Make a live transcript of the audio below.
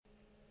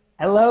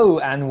Hello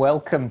and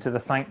welcome to the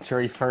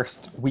Sanctuary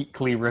First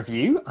Weekly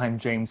Review. I'm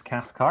James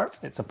Cathcart.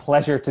 It's a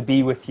pleasure to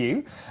be with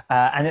you.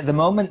 And at the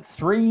moment,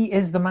 3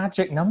 is the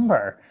magic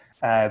number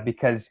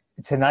because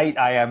tonight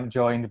I am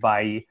joined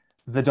by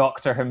the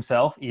Doctor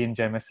himself, Ian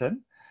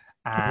Jemison,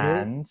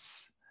 and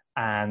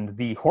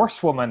the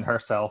horsewoman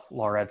herself,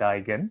 Laura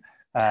Daigan,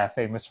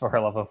 famous for her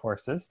love of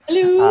horses.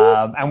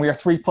 Hello. And we are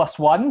 3 plus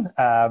 1.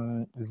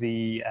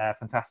 The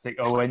fantastic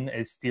Owen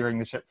is steering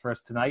the ship for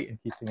us tonight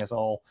and keeping us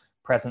all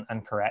present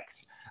and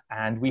correct.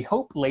 And we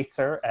hope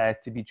later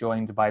to be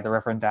joined by the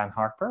Reverend Dan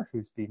Harper,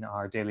 who's been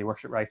our daily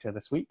worship writer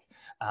this week,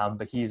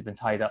 but he has been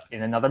tied up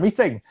in another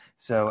meeting.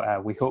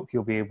 So we hope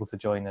you'll be able to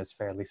join us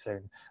fairly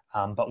soon.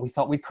 But we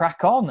thought we'd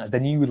crack on at the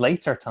new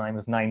later time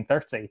of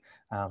 9:30.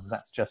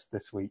 That's just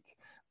this week.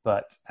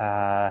 But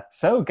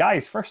so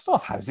guys, first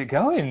off, how's it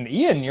going?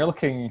 Ian, you're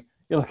looking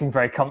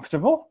very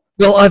comfortable.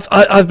 Well,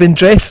 I've been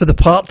dressed for the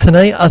part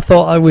tonight. I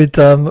thought I would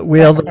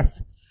wear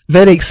this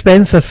very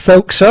expensive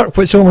silk shirt,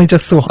 which only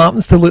just so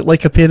happens to look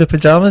like a pair of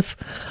pajamas.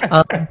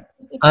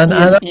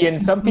 Ian,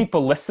 some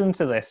people listen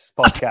to this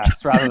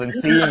podcast rather than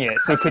seeing it.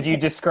 So could you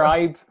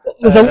describe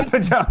the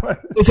pajamas?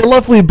 There's a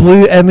lovely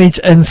blue image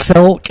in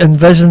silk and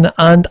vision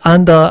and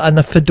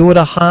a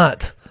fedora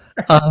hat.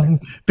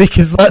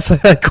 Because that's how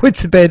I go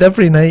to bed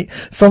every night.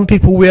 Some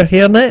people wear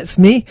hairnets.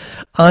 Me,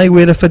 I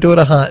wear a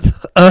fedora hat.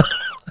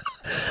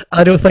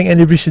 I don't think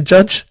anybody should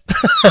judge.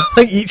 I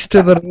think each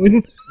to their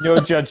own. No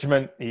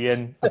judgment,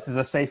 Ian. This is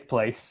a safe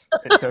place.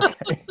 It's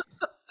okay.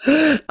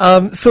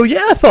 So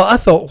yeah, I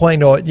thought, why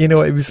not? You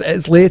know,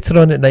 it's later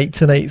on at night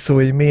tonight, so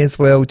we may as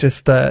well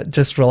just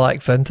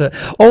relax into it.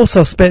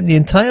 Also, I spent the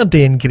entire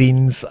day in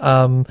greens,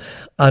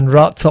 and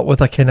wrapped up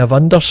with a kind of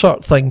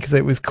undershirt thing because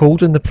it was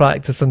cold in the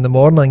practice in the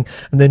morning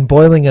and then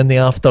boiling in the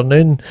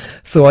afternoon.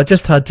 So I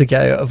just had to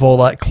get out of all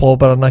that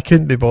clobber, and I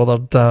couldn't be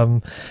bothered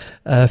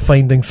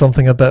finding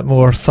something a bit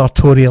more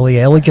sartorially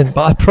elegant.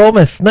 But I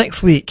promise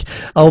next week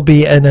I'll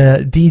be in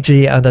a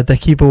DJ and a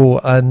dicky bow,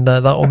 and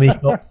that'll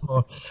make up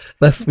for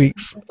this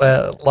week's.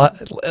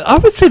 I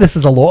would say this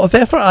is a lot of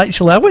effort.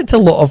 Actually, I went to a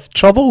lot of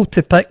trouble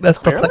to pick this.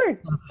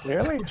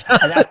 Clearly.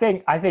 And I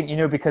think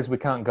because we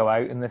can't go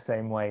out in the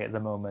same way at the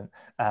moment,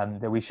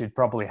 that we should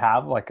probably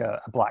have like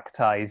a black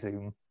tie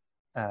Zoom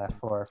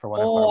for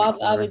one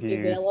of our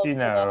reviews.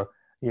 Or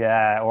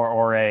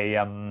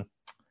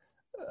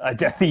a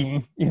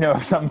theme,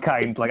 of some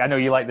kind. Like I know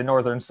you like the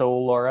Northern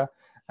Soul, Laura,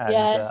 and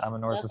yes, I'm a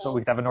Northern Soul.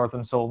 We could have a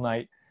Northern Soul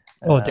night.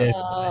 Definitely.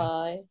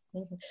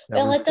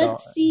 Well, I did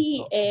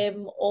see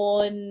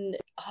on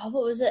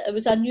what was it? It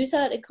was a news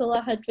article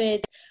I had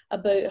read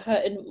about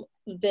how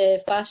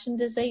the fashion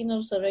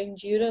designers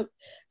around Europe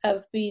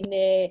have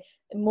been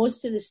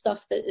most of the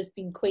stuff that has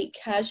been quite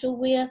casual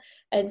wear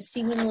and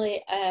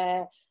seemingly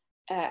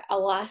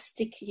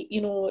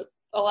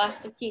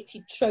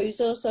elasticated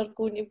trousers are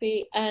going to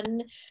be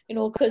in,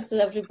 because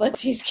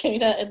everybody's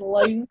kind of in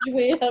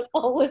loungewear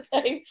all the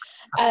time,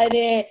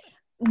 and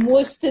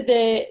most of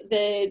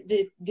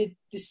the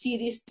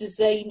serious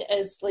design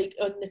is like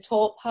on the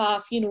top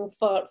half,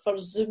 for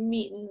Zoom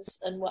meetings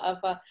and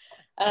whatever.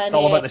 And it's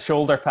all about the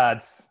shoulder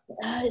pads.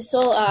 It's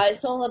all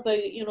about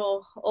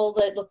all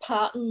the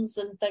patterns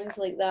and things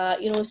like that.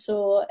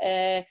 So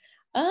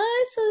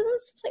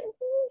that's like,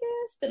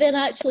 yes. But then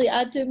actually,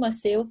 I do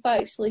myself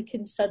actually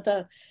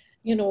consider,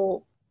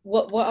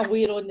 what I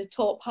wear on the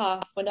top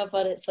half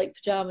whenever it's like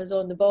pajamas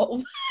on the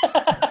bottom.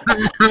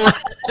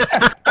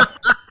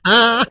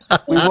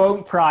 We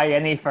won't pry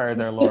any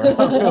further, Laura.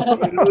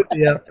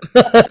 Yeah.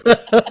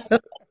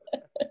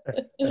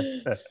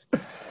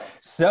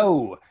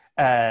 So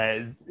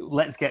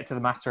let's get to the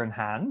matter in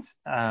hand.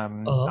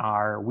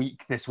 Our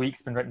this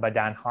week's been written by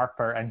Dan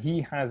Harper, and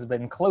he has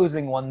been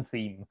closing one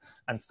theme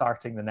and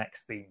starting the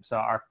next theme. So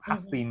our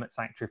past theme at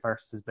Sanctuary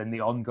First has been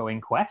the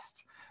ongoing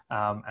quest,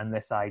 and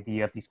this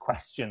idea of these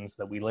questions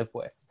that we live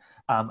with.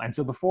 And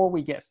so before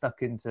we get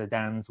stuck into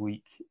Dan's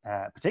week,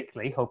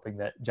 particularly hoping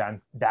that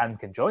Dan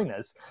can join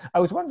us, I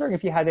was wondering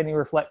if you had any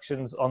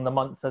reflections on the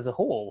month as a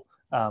whole,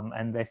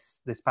 and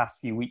this past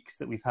few weeks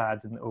that we've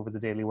had over the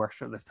daily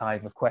worship, this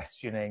time of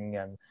questioning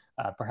and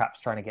perhaps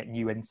trying to get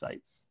new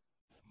insights.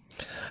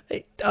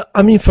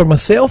 I mean, for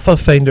myself, I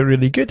found it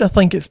really good. I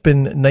think it's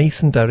been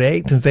nice and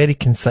direct and very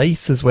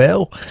concise as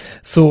well.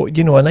 So,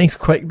 a nice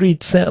quick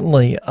read,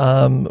 certainly,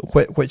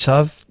 which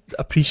I've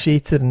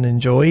appreciated and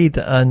enjoyed.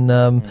 And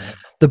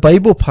the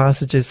Bible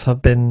passages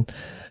have been,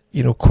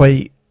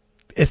 quite...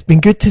 It's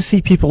been good to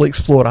see people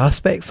explore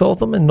aspects of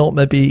them and not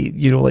maybe,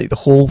 like the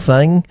whole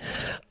thing.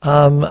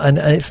 And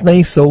it's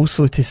nice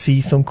also to see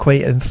some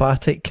quite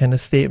emphatic kind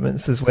of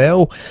statements as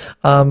well.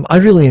 I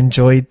really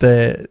enjoyed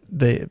the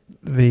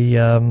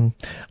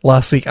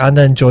last week, and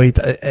I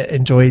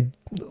enjoyed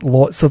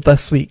lots of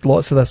this week.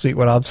 Lots of this week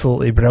were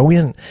absolutely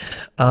brilliant.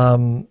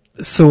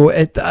 So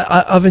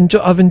I've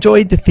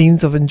enjoyed the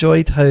themes. I've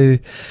enjoyed how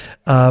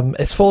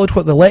it's followed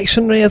what the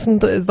lectionary isn't.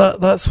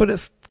 That's what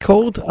it's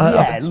called.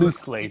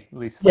 Loosely.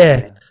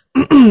 Yeah,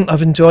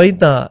 I've enjoyed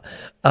that,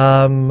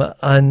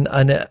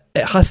 and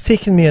it has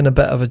taken me on a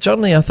bit of a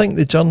journey. I think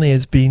the journey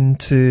has been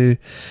to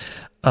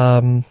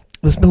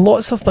there's been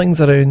lots of things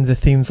around the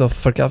themes of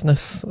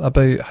forgiveness,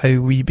 about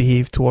how we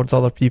behave towards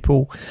other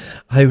people,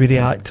 how we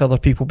react to other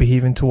people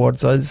behaving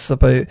towards us,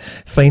 about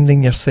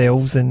finding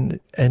yourselves in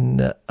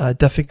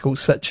difficult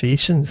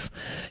situations,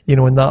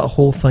 and that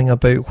whole thing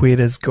about where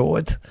is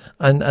God,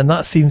 and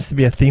that seems to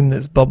be a theme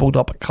that's bubbled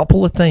up a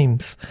couple of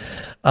times,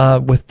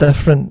 with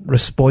different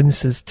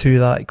responses to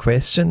that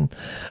question.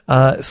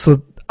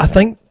 So I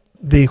think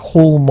the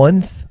whole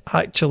month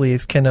actually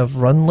is kind of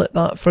run like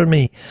that for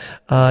me,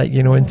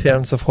 in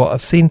terms of what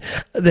I've seen.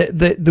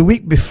 The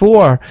week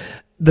before,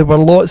 there were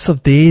lots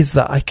of days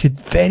that I could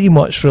very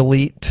much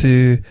relate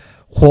to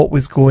what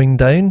was going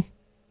down,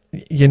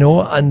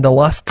 and the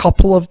last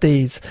couple of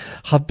days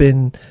have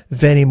been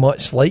very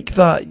much like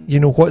that.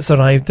 What's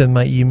arrived in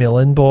my email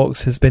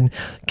inbox has been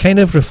kind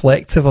of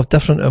reflective of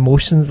different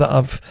emotions that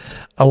I've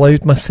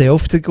allowed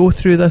myself to go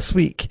through this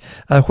week,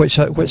 which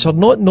are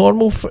not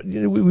normal.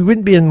 We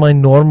wouldn't be in my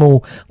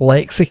normal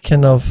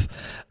lexicon of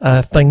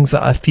things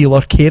that I feel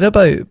or care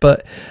about,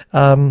 but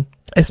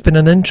it's been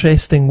an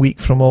interesting week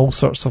from all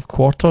sorts of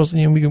quarters,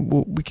 and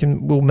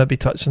we'll maybe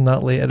touch on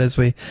that later as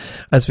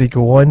we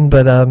go on.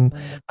 But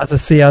as I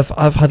say,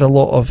 I've had a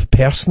lot of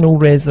personal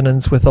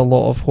resonance with a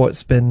lot of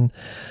what's been,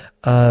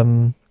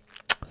 a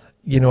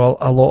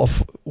lot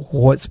of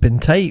what's been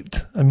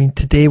typed. I mean,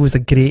 today was a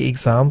great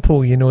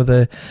example.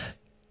 The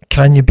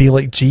can you be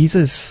like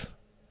Jesus?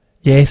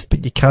 Yes,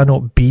 but you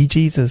cannot be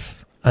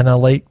Jesus. And I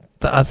like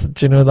that.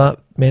 That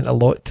meant a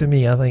lot to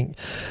me. I think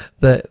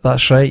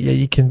that's right. Yeah,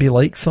 you can be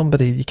like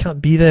somebody. You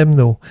can't be them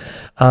though.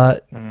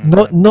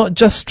 Not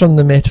just from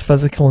the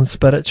metaphysical and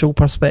spiritual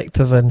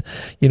perspective and,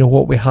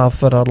 what we have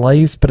for our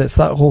lives, but it's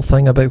that whole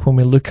thing about when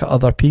we look at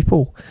other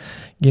people.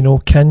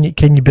 Can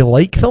you be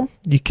like them?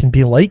 You can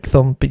be like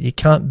them, but you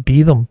can't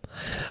be them.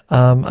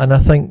 And I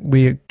think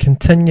we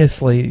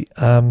continuously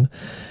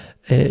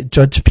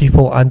judge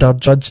people and are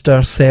judged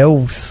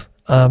ourselves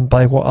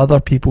by what other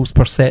people's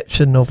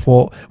perception of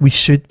what we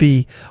should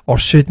be or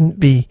shouldn't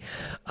be.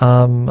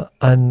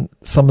 And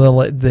some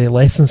of the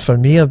lessons for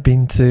me have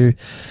been to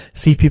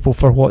see people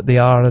for what they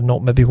are and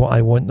not maybe what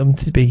I want them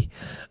to be.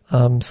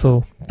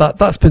 So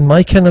that's been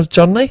my kind of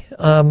journey.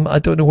 I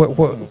don't know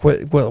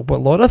what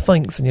Laura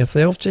thinks, and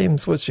yourself,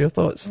 James. What's your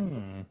thoughts?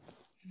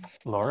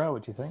 Laura,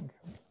 what do you think?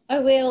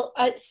 Well,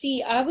 I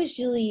was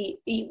really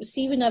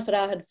whenever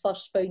I had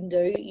first found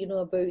out,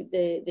 about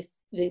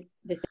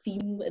the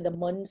theme of the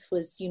month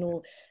was,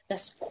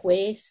 this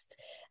quest,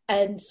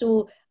 and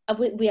so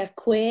with a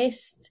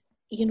quest,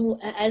 it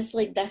is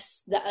like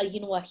this, that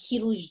a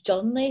hero's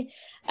journey,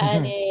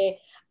 and.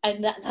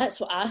 And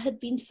that's what I had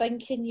been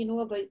thinking,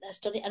 about this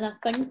journey. And I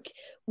think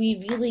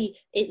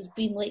it's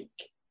been like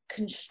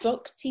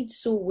constructed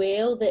so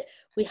well that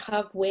we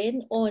have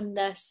went on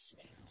this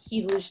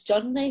hero's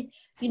journey,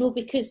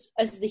 because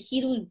as the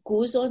hero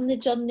goes on the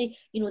journey,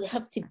 they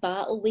have to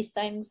battle with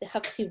things, they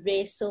have to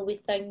wrestle with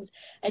things.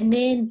 And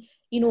then,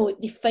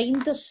 they find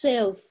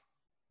themselves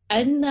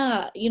in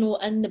that,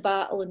 in the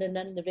battle and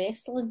in the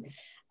wrestling.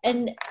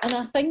 And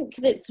I think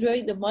that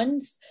throughout the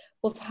month,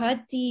 we've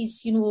had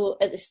these,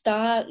 at the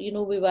start, we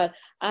were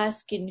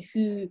asking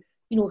who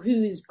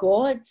is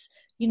God,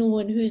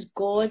 and who's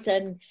God,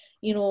 and,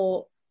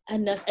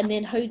 and this, and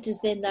then how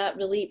does then that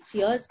relate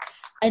to us?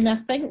 And I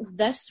think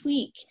this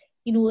week,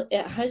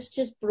 it has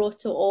just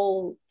brought it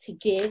all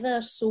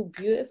together so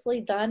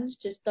beautifully. Dan's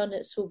just done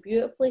it so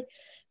beautifully,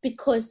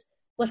 because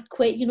we're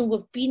quite,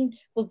 we've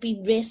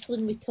been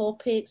wrestling with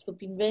topics, we've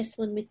been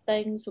wrestling with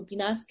things, we've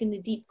been asking the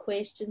deep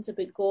questions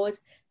about God,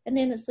 and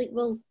then it's like,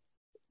 well,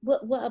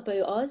 what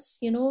about us?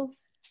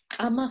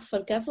 Am I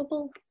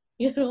forgivable?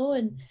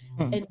 And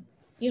that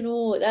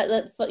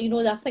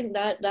I think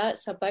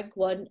that's a big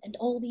one. And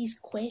all these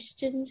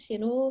questions,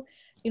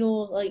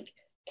 like,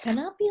 can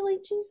I be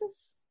like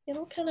Jesus?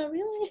 Can I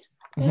really?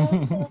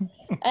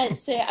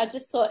 It's I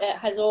just thought it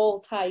has all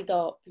tied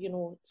up,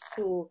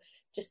 so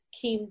just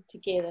came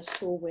together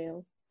so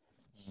well.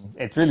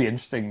 It's really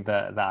interesting,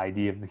 the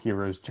idea of the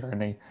hero's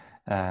journey,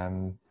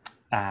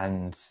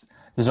 and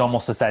there's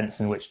almost a sense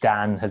in which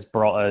Dan has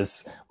brought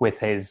us with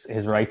his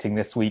writing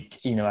this week.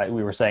 We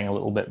were saying a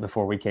little bit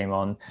before we came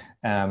on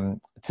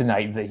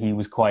tonight that he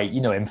was quite,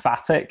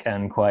 emphatic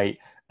and quite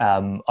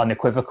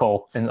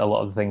unequivocal in a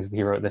lot of the things that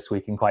he wrote this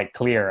week, and quite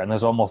clear. And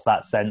there's almost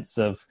that sense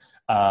of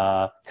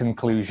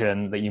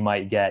conclusion that you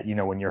might get,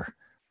 when you're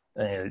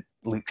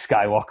Luke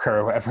Skywalker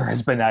or whatever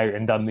has been out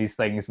and done these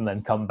things and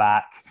then come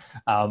back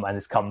and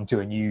has come to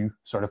a new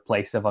sort of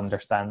place of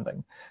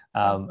understanding.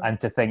 And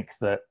to think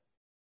that,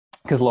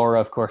 because Laura,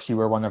 of course, you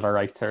were one of our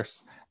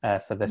writers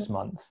for this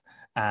month,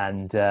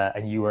 and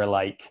you were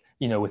like,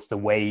 with the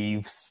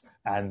waves,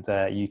 and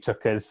you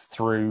took us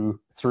through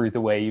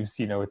the waves,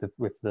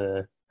 with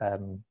the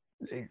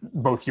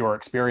both your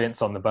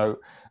experience on the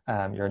boat,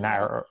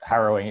 your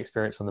harrowing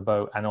experience on the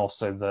boat, and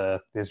also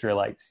the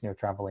Israelites,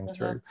 traveling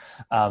through.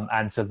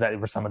 And so that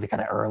were some of the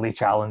kind of early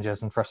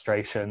challenges and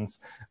frustrations.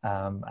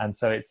 And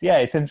so it's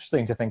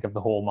interesting to think of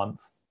the whole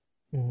month,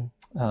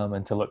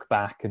 and to look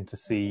back and to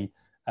see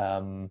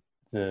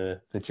the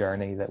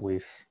journey that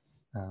we've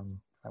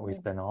that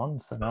we've been on.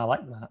 So no, I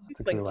like that. It's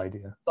a cool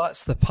idea.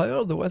 That's the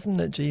power, though, isn't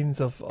it, James?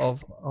 Of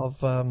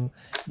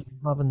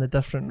having the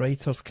different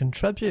writers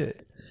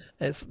contribute.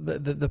 It's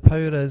the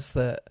power is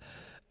that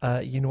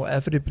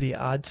everybody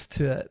adds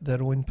to it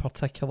their own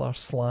particular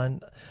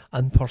slant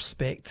and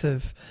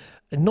perspective,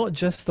 and not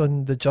just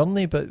on the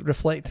journey, but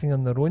reflecting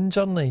on their own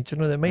journey. Do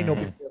you know, they might not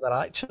be where they're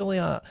actually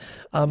at.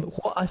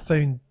 What I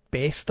found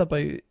best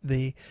about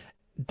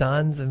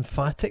Dan's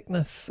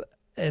emphaticness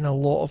in a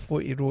lot of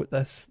what he wrote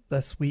this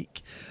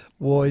week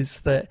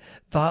was that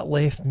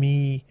left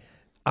me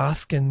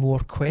asking more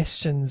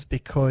questions,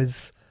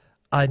 because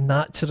I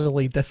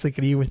naturally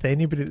disagree with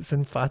anybody that's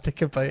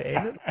emphatic about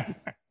anything.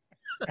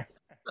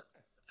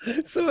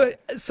 So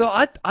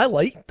I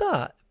liked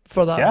that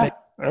for that. Yeah. Bit.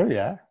 Oh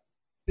yeah.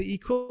 But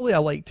equally, I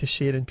like to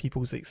share in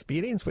people's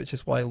experience, which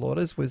is why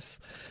Laura's was,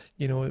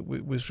 it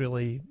was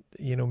really,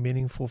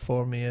 meaningful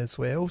for me as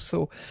well.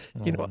 So,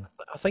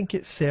 I think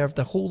it served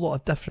a whole lot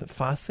of different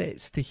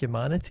facets to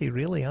humanity,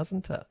 really,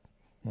 hasn't it?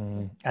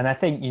 And I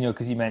think,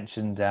 because you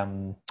mentioned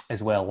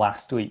as well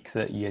last week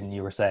that Ian,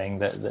 you were saying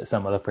that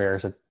some of the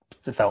prayers had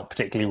felt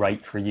particularly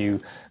right for you,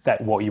 that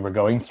what you were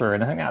going through.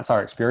 And I think that's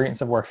our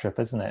experience of worship,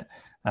 isn't it?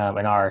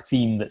 And our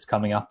theme that's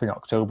coming up in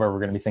October, we're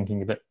going to be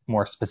thinking a bit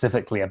more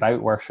specifically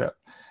about worship,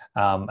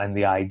 and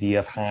the idea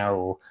of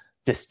how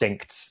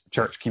distinct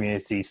church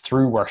communities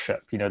through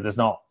worship, there's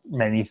not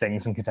many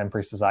things in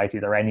contemporary society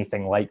that are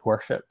anything like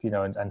worship,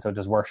 and so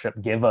does worship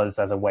give us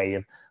as a way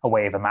of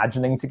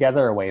imagining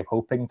together, a way of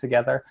hoping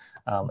together,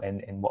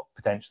 in what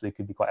potentially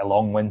could be quite a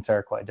long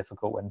winter, quite a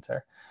difficult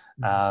winter.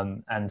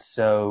 And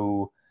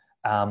so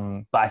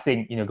but I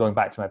think, going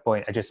back to my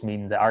point, I just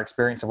mean that our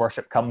experience of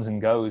worship comes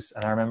and goes.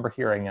 And I remember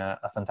hearing a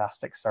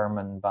fantastic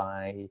sermon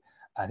by,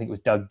 I think it was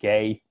Doug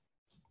Gay,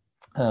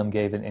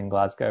 gave in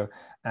Glasgow,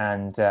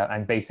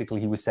 and basically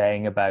he was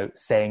saying about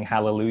saying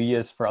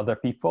hallelujahs for other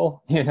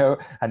people,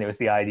 and it was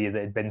the idea that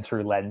it'd been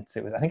through Lent.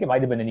 I think it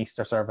might have been an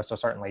Easter service, or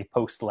certainly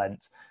post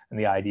Lent, and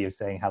the idea of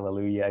saying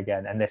hallelujah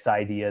again, and this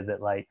idea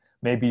that like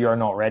maybe you're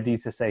not ready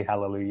to say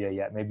hallelujah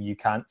yet, maybe you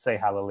can't say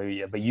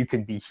hallelujah, but you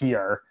can be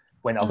here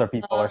when other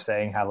people are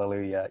saying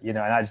hallelujah, and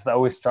I just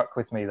always struck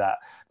with me that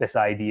this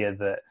idea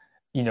that,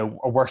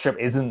 worship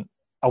isn't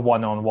a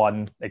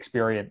one-on-one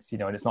experience,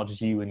 and it's not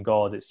just you and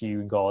God, it's you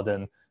and God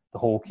and the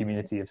whole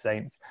community of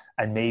saints.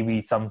 And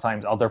maybe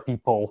sometimes other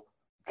people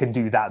can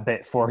do that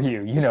bit for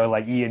you,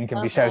 like Ian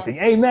can be shouting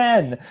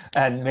amen,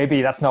 and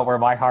maybe that's not where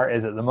my heart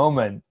is at the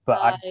moment, but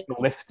I'm still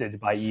lifted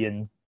by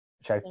Ian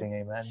shouting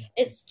amen.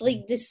 It's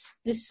like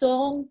the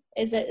song,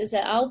 is it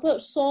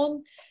Albert's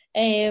song,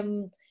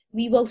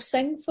 We Will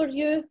Sing For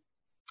You?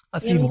 I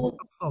seen the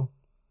song.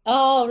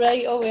 Oh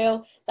right, oh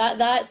well,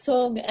 that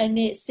song, and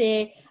it's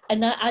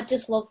and I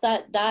just love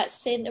that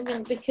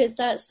sentiment, because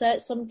that's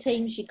it.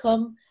 Sometimes you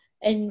come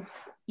and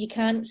you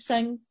can't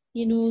sing,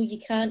 you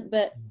can't,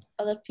 but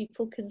other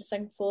people can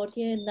sing for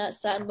you, and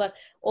that's it. And we're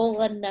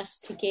all in this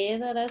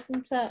together,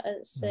 isn't it?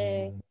 It's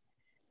we're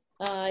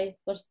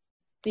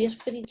there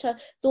for each other.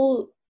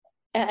 Though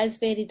it is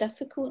very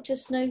difficult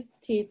just now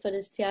for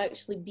us to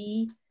actually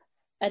be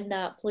in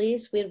that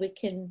place where we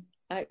can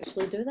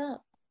actually do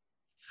that.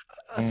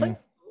 I think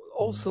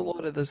also,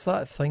 Laura, there's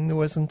that thing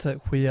though, isn't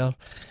it, where,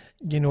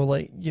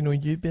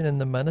 you've been in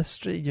the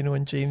ministry,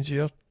 and James,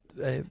 your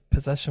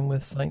position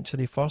with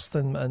Sanctuary First,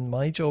 and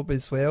my job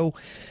as well,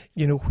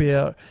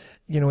 where,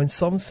 in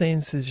some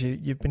senses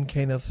you've been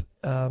kind of,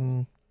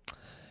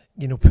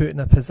 put in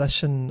a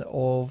position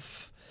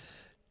of,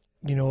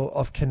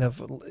 kind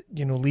of,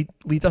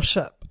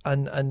 leadership,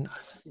 and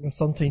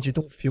sometimes you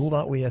don't feel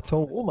that way at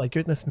all. Oh my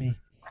goodness me.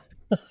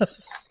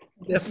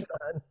 Yes,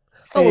 Dan.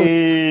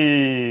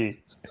 Hey.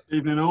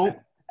 Evening all.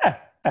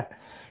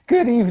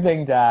 Good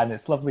evening, Dan.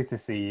 It's lovely to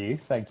see you.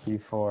 Thank you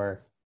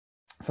for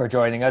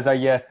joining us. Are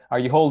you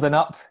holding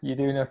up? You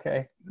doing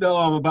okay? No,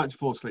 I'm about to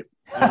fall asleep.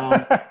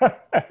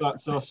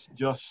 That's us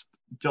just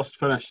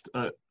finished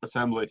at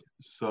assembly,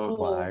 so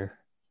wow.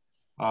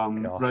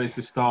 I'm ready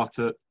to start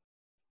at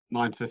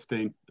 9:15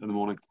 in the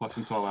morning, less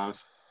than 12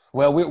 hours.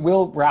 Well,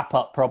 we'll wrap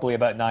up probably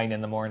about 9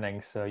 in the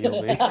morning, so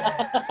you'll be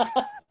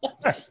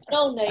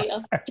all night.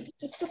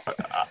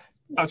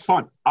 That's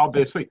fine. I'll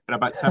be asleep in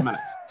about 10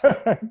 minutes.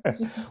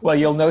 Well,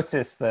 you'll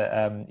notice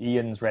that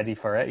Ian's ready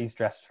for it. He's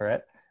dressed for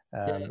it.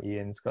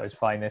 Ian's got his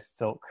finest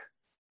silk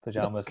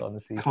pajamas on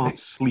this evening. Can't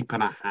sleep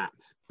in a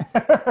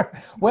hat.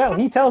 Well,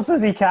 he tells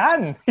us he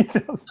can. He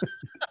tells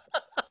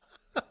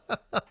us.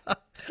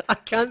 I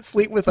can't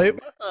sleep without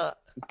my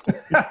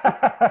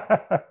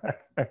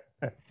hat.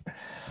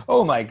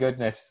 Oh my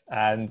goodness.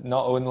 And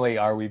not only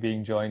are we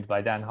being joined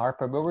by Dan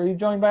Harper, but we're being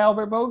joined by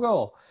Albert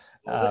Bogle.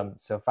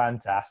 So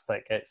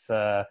fantastic. It's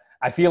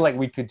I feel like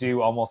we could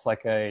do almost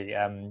like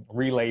a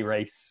relay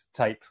race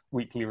type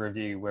weekly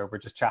review where we're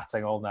just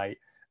chatting all night,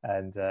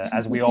 and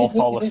as we all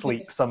fall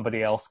asleep,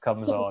 somebody else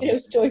comes on to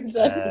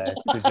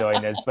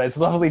join us. But it's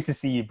lovely to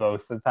see you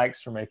both, and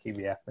thanks for making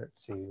the effort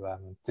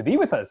to be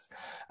with us.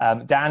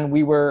 Dan,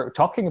 we were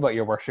talking about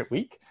your worship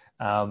week,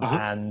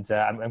 and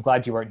I'm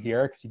glad you weren't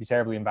here, because you'd be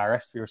terribly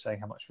embarrassed. We were saying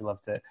how much we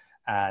loved it.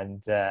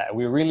 and I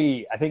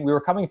think we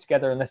were coming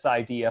together in this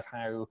idea of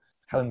how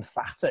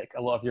emphatic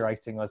a lot of your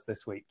writing was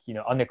this week.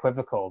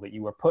 Unequivocal, that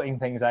you were putting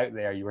things out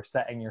there, you were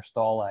setting your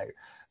stall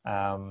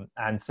out.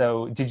 And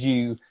so, did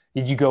you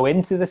go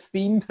into this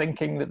theme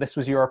thinking that this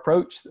was your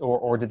approach,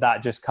 or did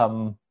that just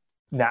come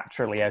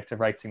naturally out of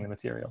writing the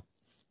material?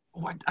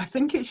 Well, I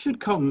think it should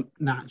come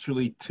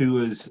naturally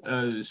to us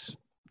as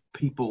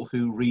people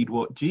who read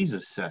what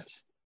Jesus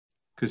says,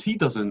 because he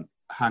doesn't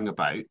hang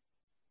about.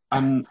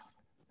 And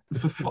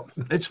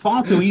it's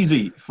far too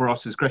easy for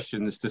us as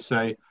Christians to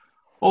say,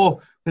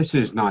 "Oh, this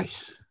is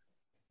nice."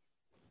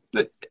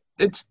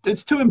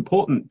 It's too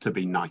important to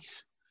be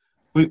nice.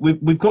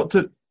 We've got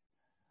to.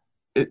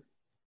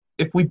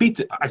 If we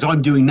beat it, as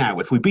I'm doing now,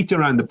 if we beat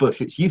around the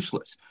bush, it's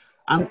useless.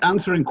 And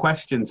answering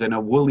questions in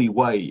a woolly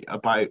way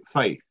about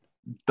faith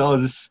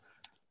does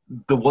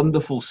the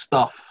wonderful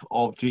stuff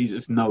of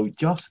Jesus no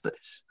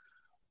justice.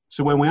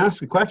 So when we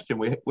ask a question,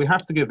 we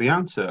have to give the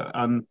answer,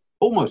 and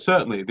almost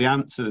certainly the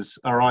answers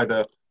are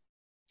either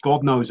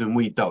God knows and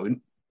we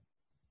don't,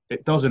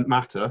 it doesn't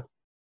matter,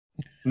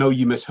 no,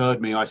 you misheard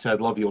me, I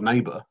said love your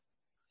neighbor,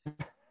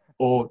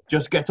 or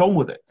just get on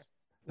with it.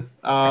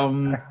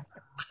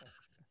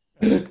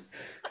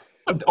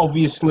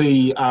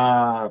 Obviously,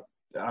 I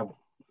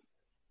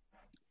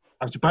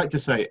was about to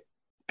say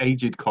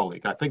aged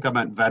colleague. I think I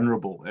meant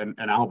venerable in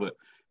Albert.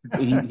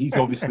 He's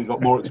obviously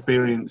got more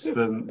experience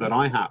than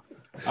I have.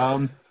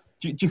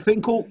 Do you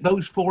think all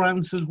those four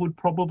answers would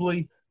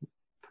probably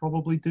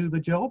do the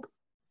job?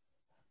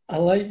 I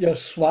like your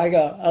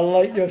swagger. I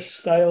like your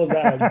style,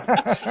 Dan.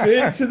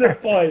 Straight to the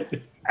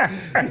point.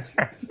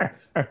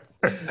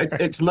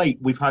 It's late.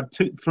 We've had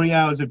 3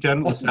 hours of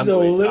General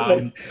Assembly.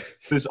 Absolutely.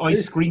 There's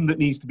ice cream that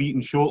needs to be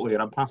eaten shortly,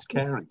 and I'm past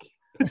caring.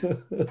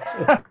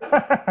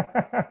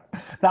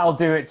 That'll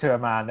do it to a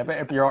man. A bit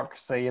of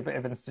bureaucracy, a bit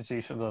of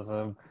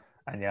institutionalism,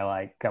 and you're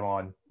like, come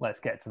on, let's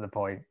get to the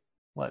point.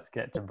 Let's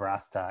get to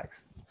brass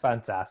tacks.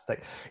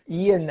 Fantastic.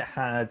 Ian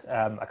had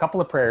a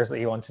couple of prayers that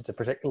he wanted to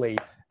particularly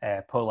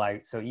pull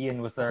out. So,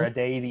 Ian, was there a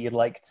day that you'd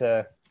like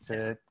to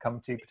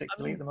come to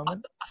particularly at the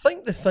moment? I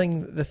think the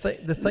thing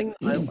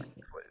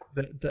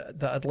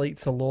that I'd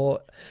liked a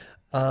lot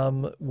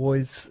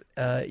was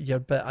your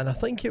bit, and I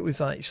think it was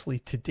actually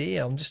today.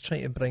 I'm just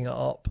trying to bring it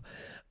up,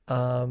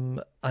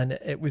 and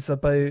it was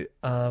about,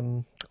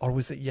 or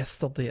was it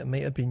yesterday? It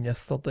might have been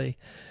yesterday.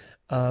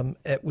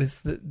 It was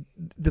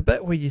the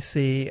bit where you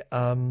say,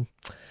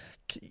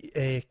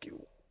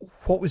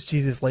 "What was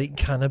Jesus like?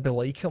 Can I be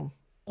like him?"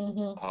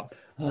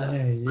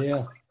 Mm-hmm.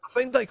 Yeah. I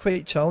find that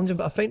quite challenging,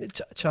 but I find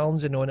it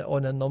challenging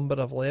on a number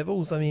of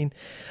levels. I mean,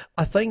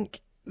 I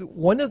think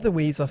one of the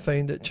ways I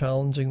found it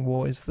challenging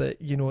was that,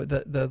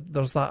 that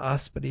there's that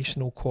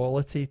aspirational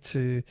quality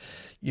to,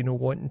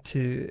 wanting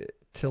to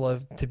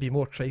live, to be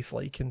more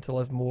Christ-like and to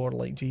live more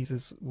like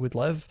Jesus would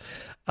live.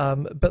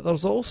 But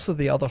there's also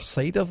the other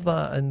side of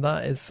that, and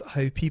that is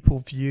how people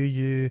view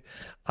you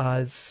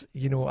as,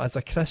 as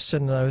a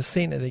Christian. And I was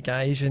saying to the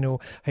guys, how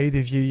they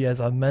view you as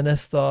a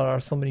minister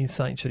or somebody in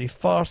Sanctuary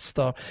First,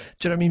 or,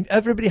 do you know what I mean?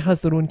 Everybody has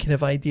their own kind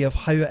of idea of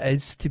how it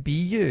is to be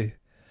you.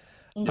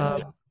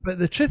 Mm-hmm. But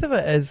the truth of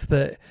it is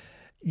that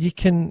you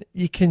can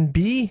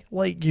be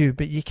like you,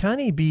 but you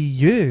can't be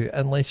you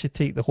unless you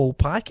take the whole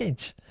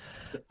package.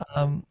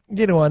 And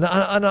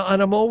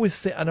I'm always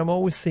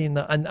saying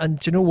that, and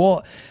do you know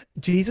what?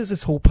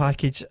 Jesus' whole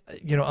package,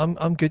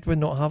 I'm good with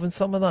not having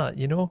some of that,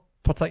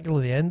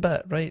 particularly the end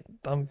bit, right?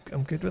 I'm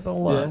good with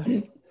all that.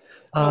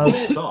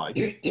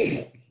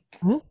 Yeah.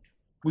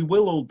 We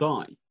will all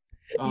die.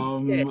 We will all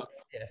die.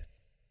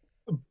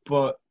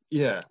 But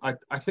yeah,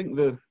 I think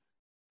the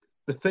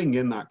thing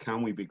in that,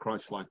 can we be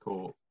Christ-like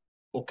or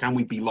can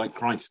we be like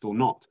Christ or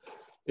not,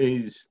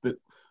 is that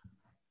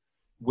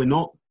we're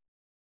not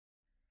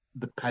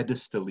the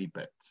pedestal-y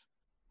bit,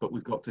 but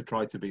we've got to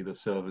try to be the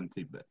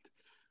servant-y bit.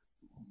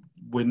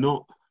 We're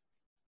not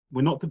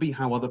to be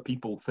how other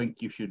people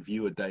think you should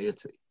view a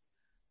deity.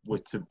 We're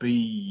to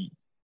be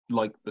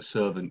like the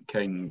servant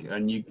king,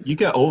 and you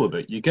get all of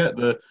it. You get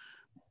the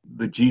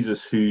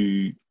Jesus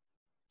who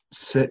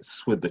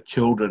sits with the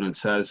children and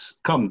says,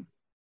 "Come,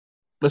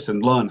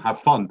 listen, learn,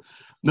 have fun.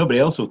 Nobody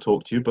else will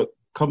talk to you, but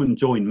come and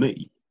join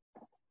me."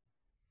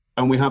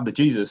 And we have the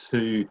Jesus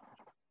who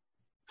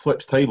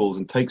flips tables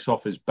and takes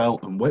off his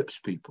belt and whips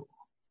people.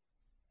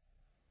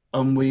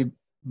 And we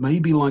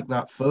maybe like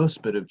that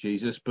first bit of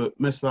Jesus, but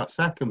miss that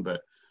second bit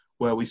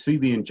where we see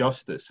the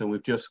injustice and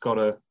we've just got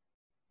to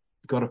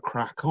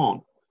crack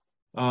on.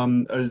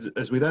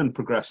 As we then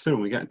progress through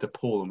and we get into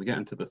Paul and we get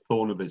into the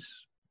thorn in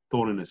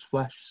his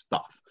flesh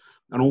stuff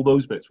and all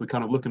those bits, we're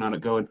kind of looking at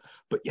it going,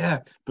 but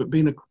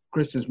being a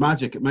Christian's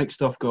magic, it makes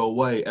stuff go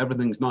away,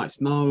 everything's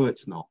nice. No,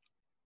 it's not.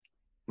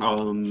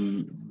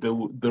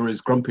 There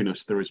is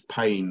grumpiness, there is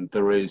pain,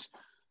 there is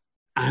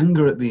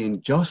anger at the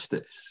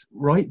injustice,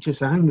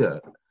 righteous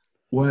anger,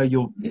 where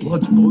your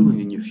blood's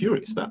boiling and you're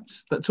furious.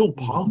 That's all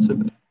part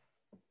of it.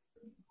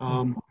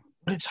 But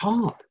it's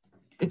hard.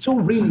 It's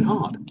all really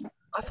hard.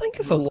 I think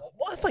it's a lot.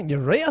 I think you're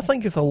right. I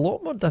think it's a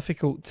lot more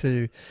difficult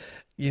to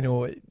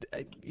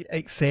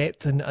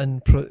accept and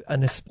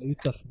espouse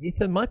a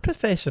faith. In my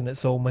profession,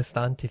 it's almost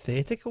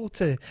antithetical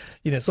to,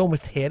 it's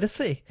almost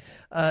heresy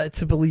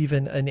to believe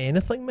in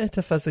anything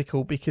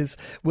metaphysical, because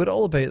we're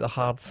all about the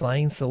hard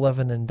science, the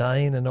living and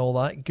dying, and all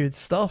that good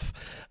stuff.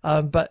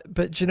 But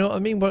do you know what I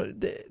mean?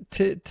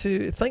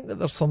 To think that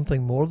there's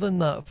something more than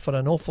that for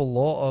an awful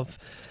lot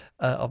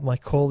of my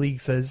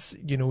colleagues is,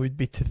 would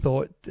be to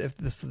thought if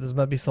there's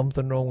maybe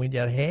something wrong with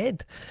your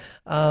head,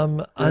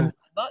 and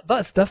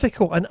that's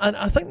difficult. And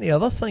I think the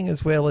other thing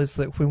as well is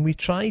that when we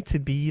try to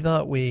be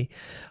that way,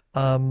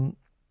 I'm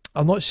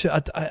not sure.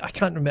 I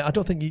can't remember. I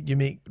don't think you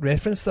make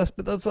reference to this,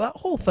 but there's that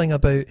whole thing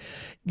about,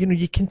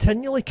 you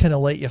continually kind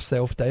of let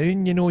yourself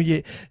down.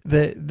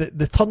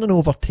 The turning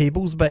over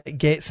tables bit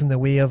gets in the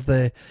way of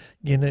the,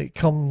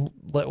 come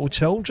little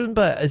children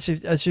bit, as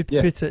you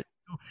put it.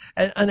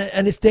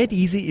 And it's dead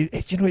easy.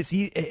 It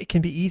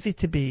can be easy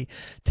to be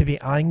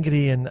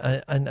angry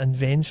and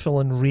vengeful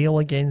and rail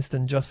against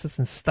injustice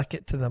and stick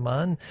it to the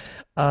man,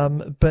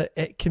 but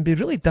it can be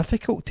really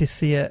difficult to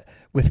say it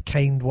with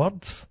kind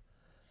words.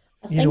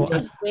 I think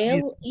as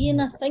well,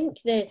 Ian. I think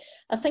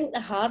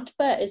the hard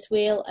bit as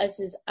well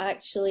is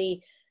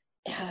actually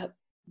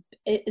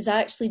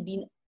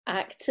being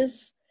active.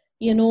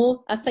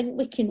 I think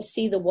we can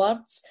say the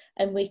words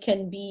and we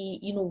can be,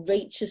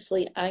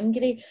 righteously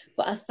angry,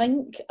 but I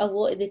think a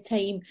lot of the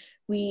time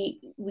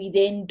we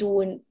then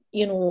don't,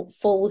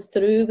 follow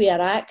through with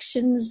our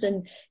actions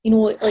and,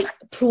 like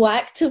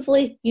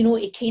proactively,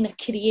 to kind of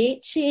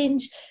create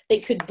change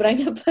that could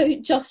bring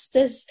about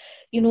justice,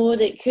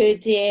 that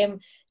could,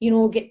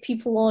 get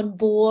people on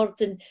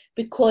board. And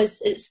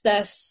because it's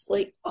this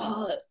like,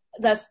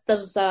 there's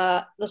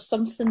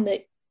something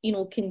that,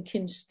 can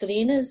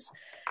constrain us.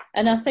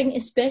 And I think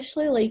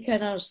especially like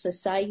in our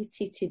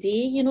society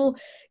today,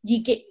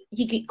 you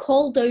get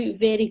called out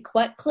very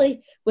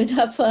quickly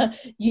whenever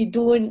you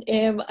don't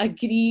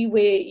agree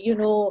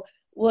with,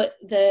 what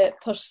the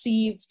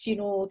perceived,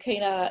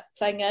 kind of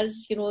thing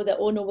is, that,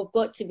 oh no, we've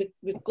got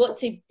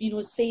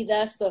to, say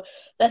this, or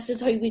this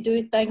is how we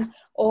do things.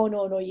 Oh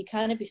no, you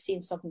can't be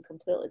saying something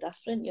completely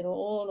different,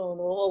 oh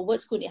no,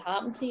 what's going to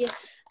happen to you?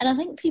 And I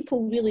think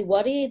people really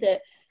worry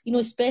that,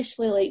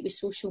 especially like with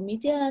social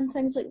media and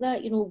things like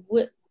that,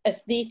 what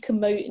if they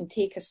come out and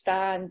take a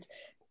stand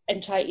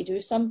and try to do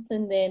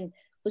something, then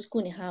what's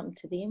going to happen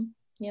to them?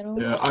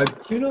 Yeah,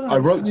 I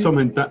wrote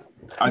something that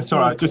I'm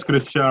just going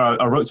to share.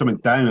 I wrote something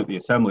down at the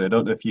assembly. I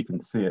don't know if you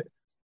can see it.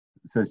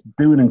 It says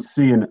doing and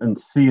seeing and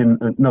seeing,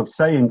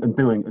 saying and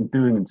doing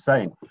and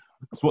saying.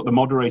 That's what the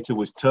moderator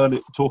was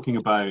talking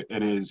about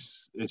in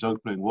his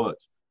opening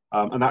words.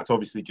 And that's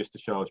obviously just to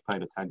show I was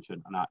paying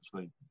attention and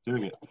actually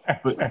doing it.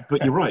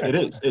 But you're right, it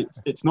is.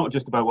 It's not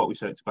just about what we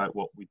say, it's about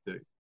what we do.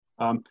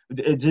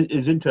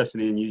 It's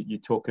interesting, and you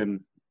talking,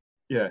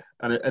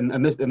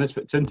 and this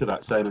fits into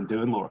that saying and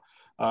doing, Laura.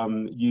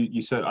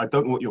 You said, I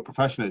don't know what your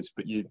profession is,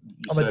 but you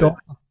I'm said, a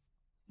doctor.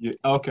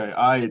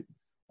 Okay,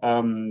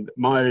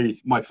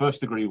 my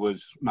first degree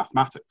was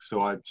mathematics,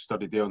 so I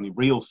studied the only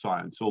real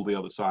science. All the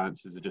other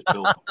sciences are just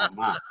built on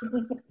math.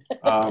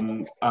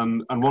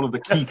 And one of the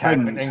key just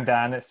counting, things,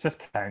 Dan, it's just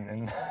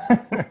counting.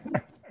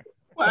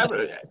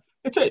 Whatever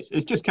it is,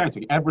 it's just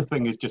counting.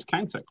 Everything is just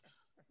counting.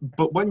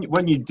 But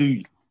when you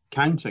do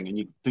counting and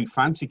you do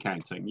fancy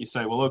counting, you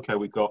say, well, okay,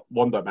 we've got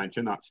one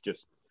dimension, that's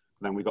just,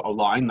 then we've got a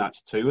line,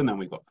 that's two, and then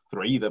we've got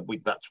three,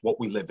 that's what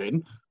we live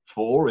in.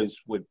 Four is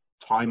with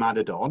time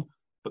added on.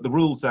 But the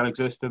rules then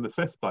exist in the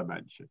fifth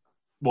dimension.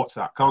 What's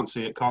that? Can't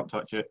see it, can't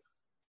touch it.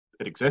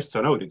 It exists,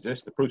 I know it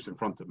exists, the proof's in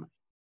front of me.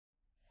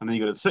 And then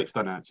you go to the sixth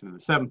dimension, and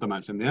the seventh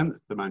dimension, the nth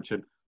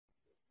dimension,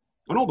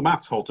 and all the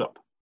maths holds up.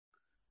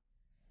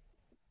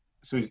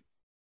 So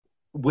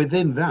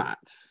within that,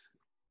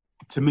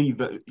 to me,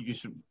 that you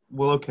should,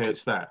 well, okay,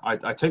 it's there.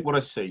 I take what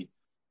I see,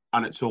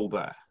 and it's all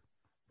there,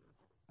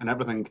 and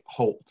everything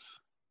holds.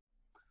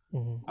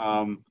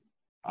 Mm-hmm.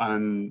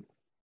 And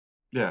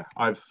yeah,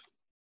 I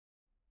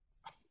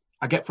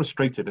get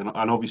frustrated, and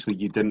obviously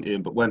you didn't,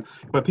 Ian. But when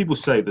people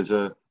say there's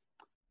a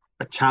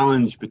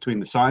challenge between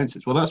the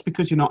sciences, well, that's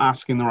because you're not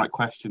asking the right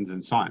questions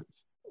in science.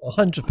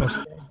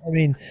 100%. I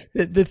mean,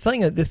 the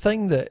thing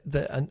that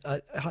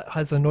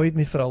has annoyed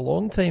me for a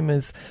long time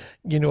is,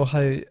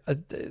 how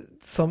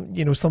some of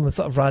the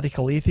sort of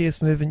radical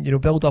atheist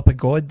movement, build up a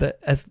god that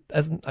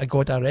isn't a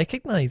god I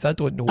recognise. I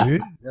don't know who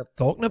they're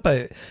talking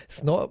about.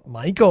 It's not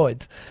my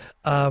god.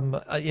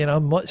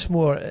 I'm much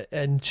more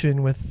in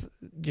tune with,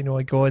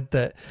 a god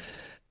that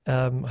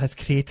has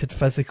created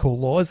physical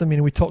laws. I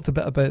mean, we talked a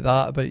bit about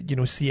that,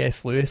 about,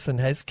 C.S. Lewis and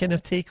his kind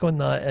of take on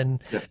that,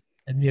 and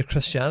mere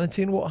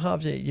Christianity and what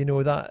have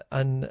you, that,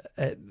 and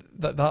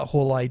that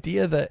whole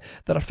idea that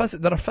there are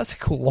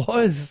physical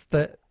laws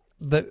that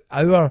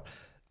our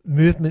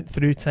movement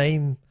through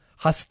time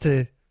has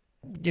to,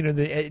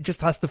 it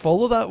just has to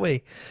follow that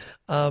way.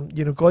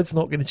 God's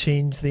not going to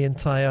change the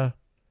entire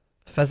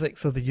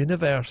physics of the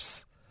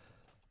universe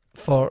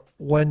for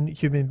one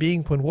human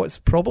being, when what's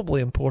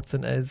probably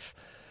important is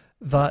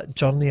that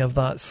journey of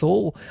that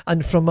soul.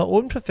 And from my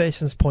own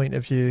profession's point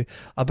of view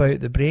about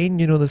the brain,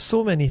 there's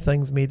so many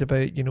things made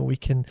about, we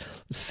can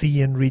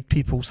see and read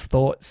people's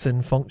thoughts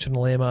in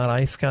functional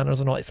MRI scanners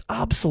and all. It's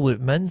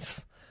absolute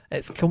mince.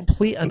 It's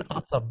complete and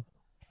utter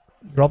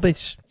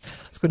rubbish.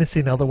 I was going to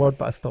say another word,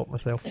 but I stopped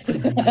myself.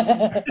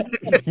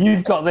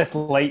 You've got this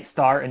late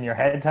start in your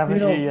head, haven't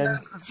you, Ian?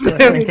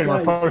 Thinking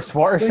we're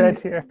post-watershed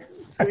here.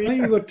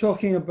 When we were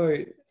talking about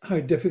how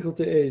difficult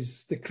it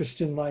is, the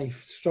Christian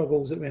life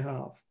struggles that we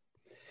have,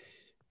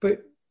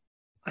 but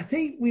I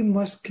think we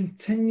must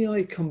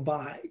continually come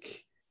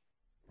back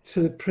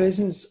to the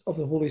presence of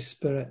the Holy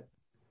Spirit.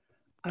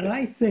 And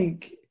I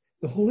think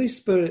the Holy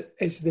Spirit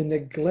is the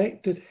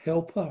neglected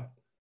helper,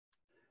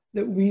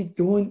 that we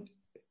don't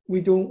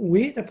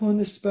wait upon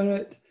the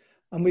Spirit,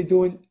 and we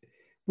don't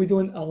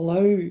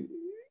allow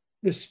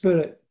the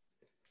Spirit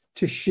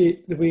to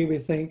shape the way we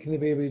think and the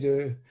way we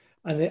do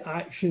and the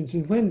actions.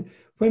 And when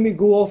we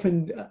go off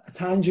in a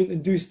tangent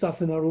and do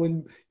stuff in our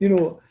own,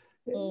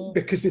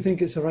 because we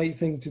think it's the right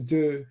thing to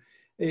do,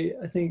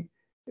 I think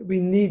we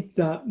need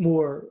that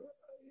more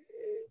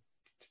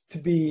to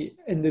be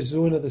in the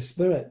zone of the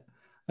Spirit.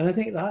 And I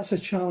think that's a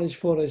challenge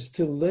for us,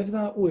 to live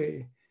that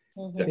way.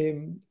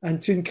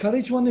 And to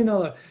encourage one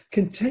another,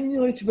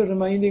 continually to be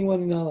reminding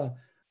one another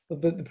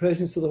about the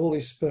presence of the Holy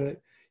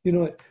Spirit.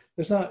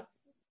 There's that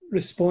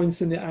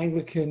response in the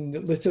Anglican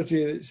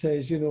liturgy that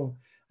says,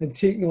 and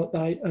take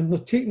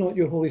not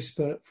your Holy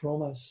Spirit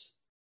from us.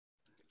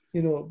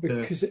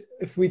 Because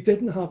if we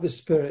didn't have the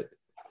Spirit,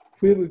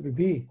 where would we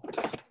be?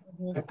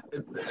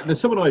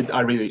 There's someone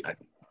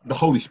the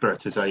Holy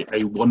Spirit is a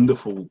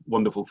wonderful,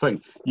 wonderful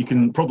thing. You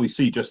can probably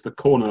see just the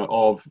corner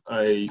of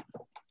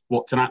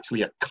what's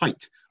actually a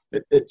kite.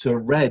 It's a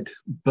red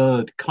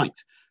bird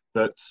kite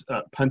that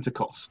at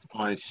Pentecost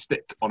I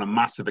stick on a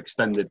massive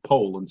extended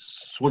pole and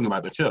swing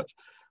about the church.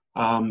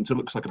 So it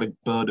looks like a big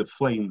bird of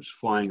flames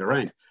flying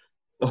around.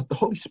 The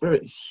Holy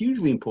Spirit is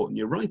hugely important.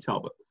 You're right,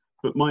 Albert.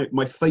 But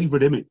my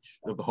favourite image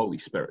of the Holy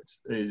Spirit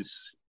is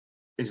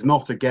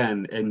not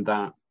again in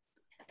that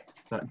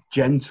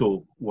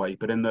gentle way,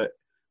 but in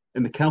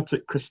the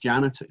Celtic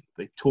Christianity,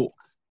 they talk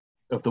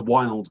of the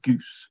wild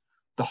goose,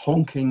 the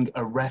honking,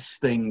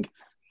 arresting,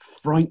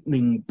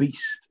 frightening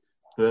beast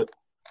that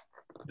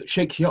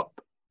shakes you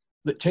up,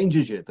 that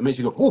changes you, that makes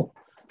you go, oh,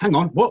 hang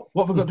on, what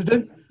have I got to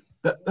do?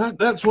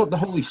 That's what the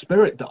Holy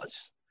Spirit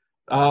does.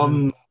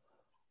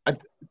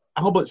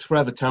 Albert's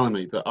forever telling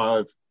me that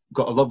I've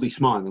got a lovely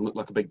smile and look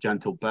like a big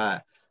gentle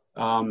bear.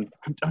 I'm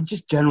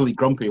just generally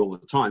grumpy all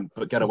the time,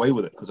 but get away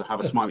with it because I have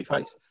a smiley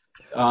face.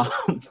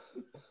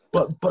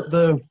 But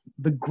the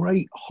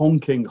great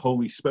honking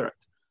Holy Spirit,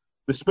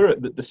 the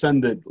Spirit that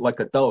descended like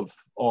a dove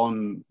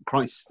on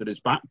Christ at his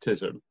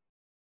baptism,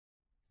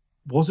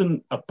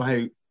 wasn't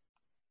about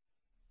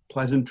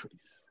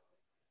pleasantries.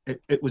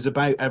 It was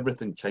about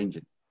everything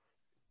changing.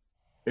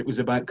 It was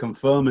about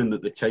confirming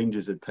that the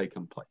changes had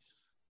taken place.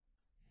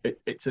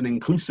 It's an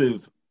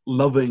inclusive,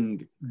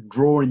 loving,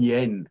 drawing you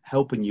in,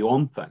 helping you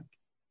on thing.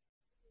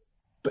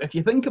 But if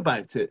you think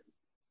about it,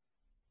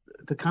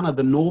 to kind of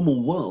the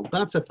normal world,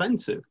 that's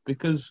offensive,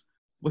 because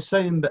we're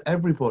saying that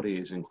everybody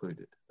is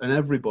included and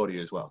everybody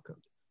is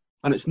welcomed.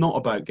 And it's not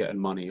about getting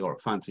money or a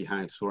fancy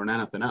house or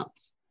anything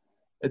else.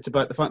 It's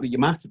about the fact that you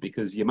matter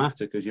because you're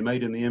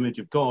made in the image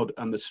of God,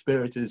 and the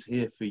Spirit is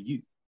here for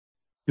you,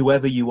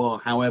 whoever you are,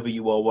 however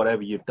you are,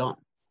 whatever you've done.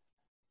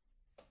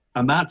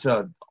 And that's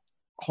a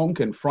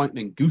honking,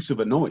 frightening goose of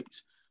a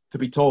noise to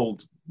be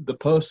told the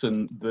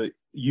person that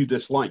you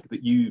dislike,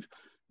 that you've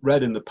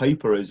read in the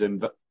paper is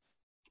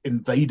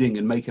invading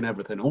and making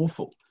everything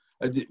awful.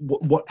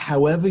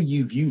 However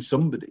you view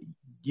somebody,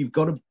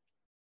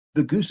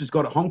 the goose has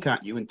got to honk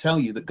at you and tell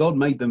you that God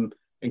made them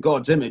in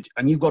God's image,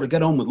 and you've got to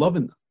get on with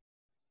loving them.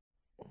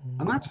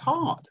 And that's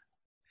hard.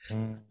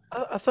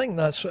 I think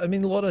that's,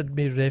 Laura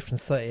made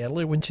reference to that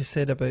earlier when she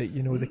said about,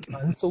 the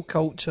cancel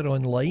culture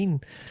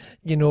online.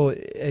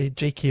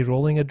 J.K.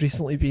 Rowling had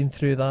recently been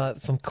through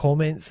that, some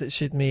comments that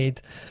she'd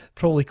made,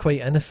 probably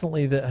quite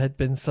innocently, that had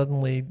been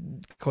suddenly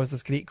caused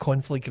this great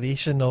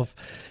conflagration of,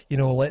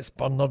 let's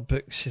burn her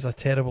books, she's a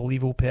terrible,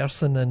 evil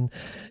person. And,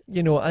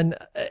 and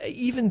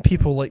even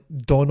people like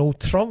Donald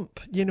Trump,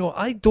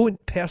 I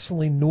don't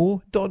personally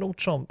know Donald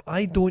Trump.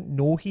 I don't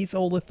know he's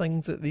all the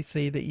things that they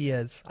say that he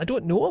is. I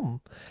don't know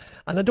him.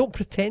 And I don't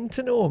pretend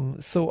to know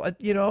him. So, I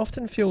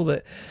often feel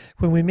that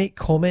when we make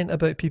comment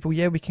about people,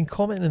 we can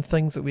comment on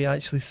things that we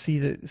actually see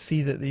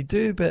that they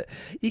do, but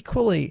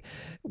equally,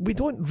 we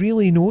don't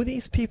really know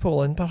these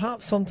people, and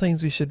perhaps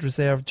sometimes we should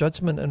reserve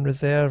judgment and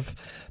reserve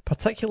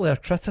particular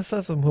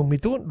criticism when we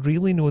don't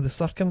really know the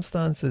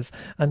circumstances,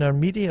 and our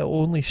media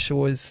only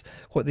shows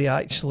what they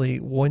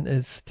actually want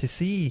us to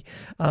see.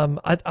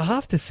 I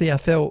have to say, I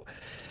felt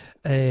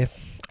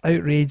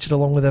outraged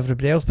along with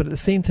everybody else, but at the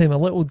same time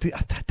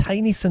a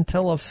tiny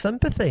scintilla of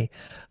sympathy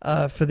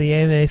for the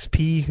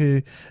MSP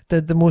who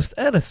did the most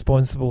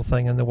irresponsible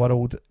thing in the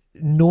world,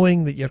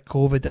 knowing that you're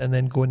COVID and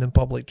then going in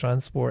public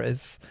transport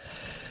is,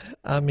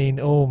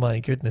 oh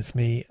my goodness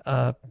me.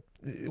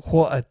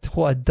 what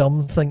a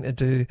dumb thing to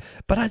do.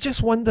 But I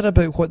just wonder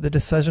about what the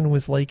decision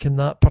was like in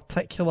that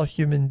particular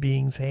human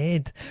being's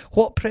head.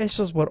 What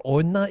pressures were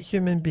on that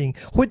human being?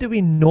 What do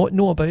we not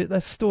know about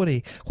this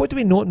story? What do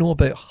we not know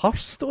about her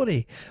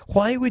story?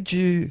 Why would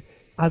you,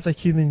 as a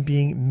human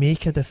being,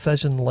 make a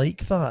decision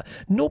like that?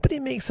 Nobody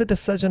makes a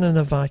decision in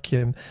a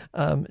vacuum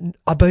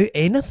about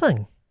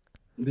anything.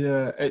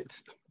 Yeah,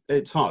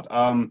 it's hard.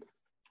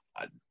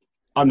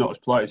 I'm not as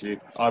polite as you.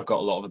 I've got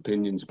a lot of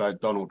opinions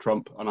about Donald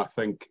Trump, and I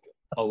think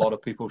a lot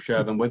of people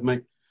share them with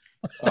me.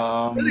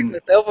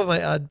 Myself, I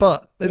might add,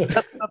 but it's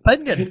just an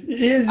opinion.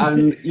 He's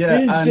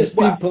just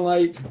being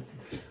polite.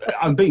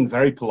 I'm being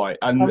very polite.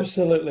 And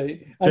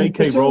absolutely.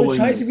 J.K. Rowling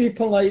tries to be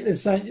polite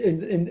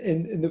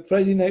in the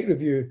Friday Night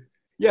Review.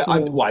 Yeah,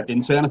 I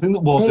didn't say anything that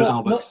wasn't,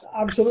 Albert.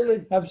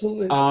 Absolutely.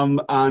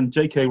 And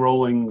J.K.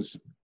 Rowling's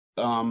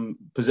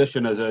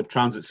position as a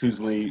trans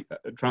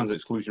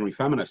exclusionary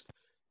feminist.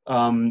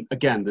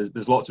 Again,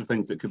 there's lots of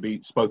things that could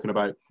be spoken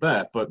about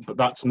there, but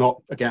that's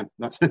not, again,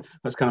 that's kind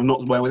of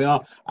not where we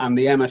are. And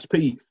the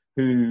MSP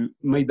who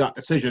made that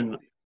decision,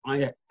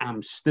 I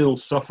am still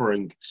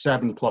suffering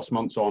 7+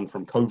 months on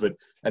from COVID,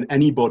 and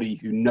anybody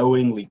who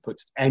knowingly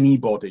puts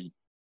anybody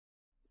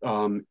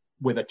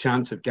with a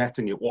chance of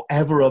getting it,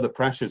 whatever other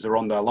pressures are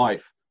on their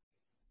life.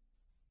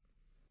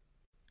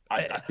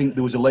 I think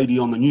there was a lady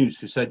on the news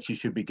who said she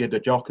should be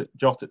Gida Jotted.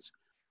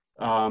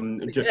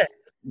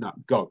 No,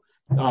 go.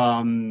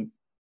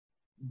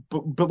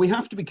 But we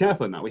have to be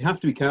careful in that. We have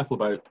to be careful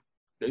about,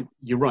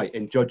 you're right,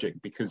 in judging,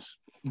 because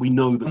we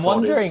know that I'm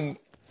wondering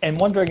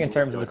in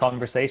terms of the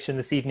conversation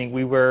this evening,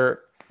 we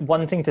were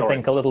wanting to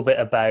think a little bit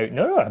about,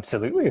 no,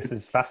 absolutely, this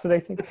is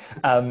fascinating,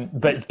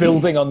 but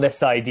building on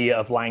this idea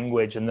of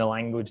language and the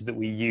language that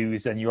we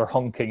use, and your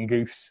honking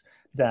goose,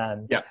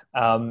 Dan. Yeah.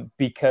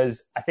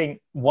 Because I think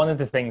one of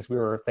the things we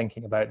were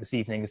thinking about this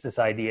evening is this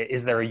idea,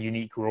 is there a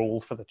unique role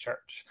for the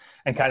church?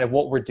 And kind of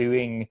what we're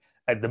doing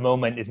at the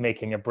moment is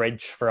making a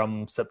bridge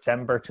from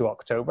September to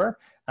October.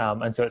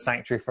 And so at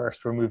Sanctuary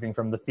First, we're moving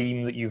from the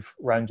theme that you've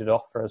rounded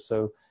off for us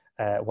so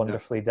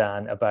wonderfully,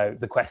 Dan, about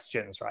the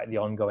questions, right? The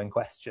ongoing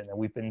question. And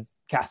we've been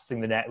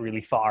casting the net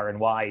really far and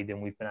wide,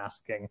 and we've been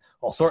asking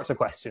all sorts of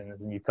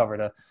questions, and you've covered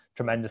a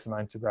tremendous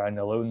amount of ground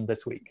alone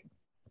this week.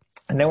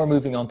 And then we're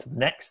moving on to the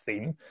next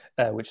theme,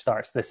 which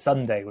starts this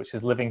Sunday, which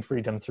is living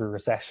freedom through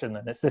recession.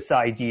 And it's this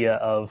idea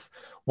of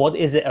what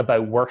is it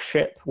about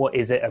worship? What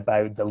is it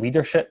about the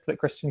leadership that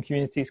Christian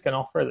communities can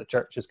offer, that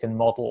churches can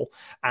model?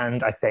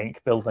 And I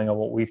think building on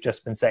what we've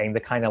just been saying, the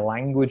kind of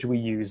language we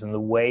use and the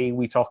way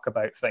we talk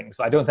about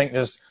things. I don't think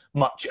there's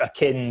much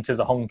akin to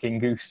the honking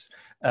goose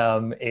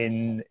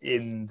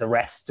in the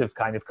rest of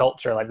kind of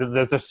culture. Like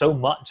there's so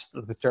much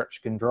that the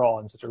church can draw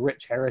and such a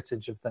rich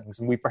heritage of things,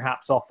 and we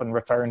perhaps often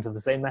return to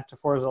the same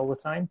metaphors all the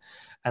time,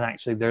 and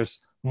actually there's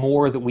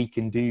more that we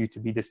can do to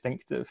be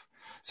distinctive.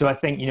 So I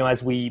think,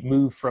 as we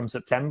move from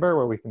September,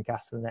 where we've been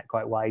casting the net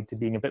quite wide, to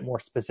being a bit more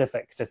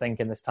specific, to think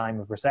in this time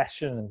of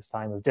recession and this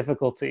time of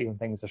difficulty when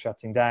things are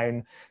shutting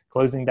down,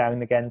 closing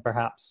down again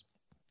perhaps,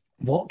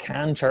 what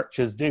can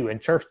churches do?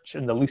 And church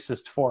in the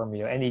loosest form,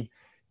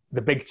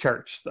 the big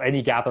church,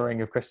 any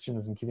gathering of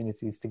Christians and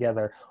communities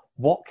together,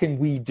 what can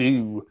we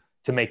do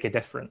to make a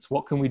difference?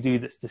 What can we do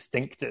that's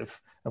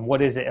distinctive? And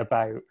what is it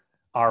about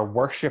our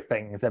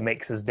worshipping that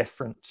makes us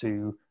different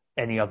to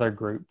any other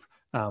group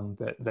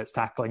that's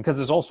tackling? Because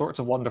there's all sorts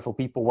of wonderful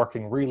people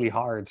working really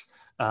hard,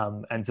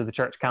 and so the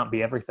church can't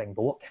be everything.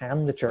 But what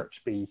can the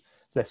church be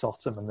this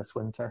autumn and this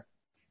winter?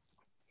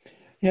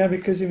 Yeah,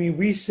 because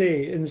we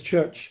say in the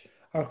church,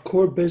 our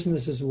core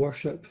business is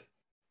worship.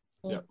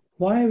 Yeah.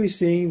 Why are we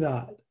saying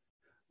that?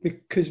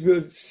 Because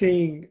we're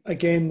saying,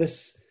 again,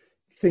 this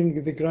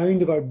thing, the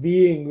ground of our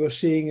being, we're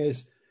saying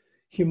is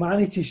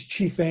humanity's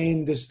chief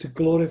end is to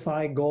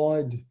glorify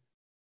God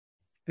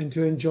and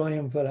to enjoy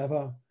Him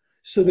forever.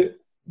 So the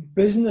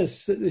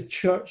business that the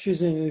church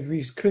is in, and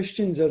we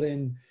Christians are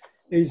in,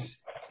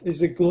 is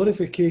the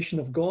glorification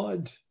of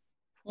God.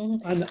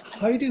 Mm-hmm. And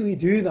how do we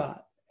do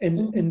that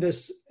in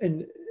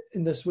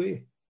this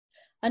way?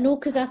 I know,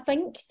 because I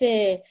think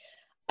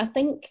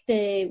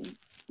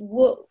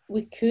what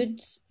we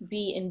could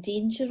be in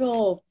danger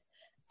of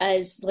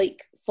is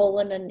like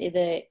falling into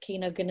the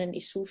kind of going into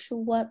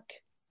social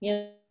work,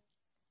 Yeah.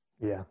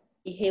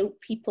 To help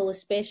people,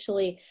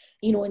 especially,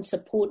 and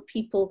support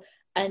people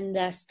in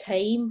this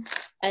time.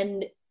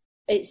 And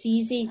it's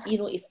easy,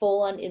 to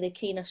fall into the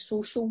kind of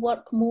social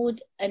work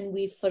mode, and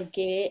we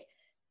forget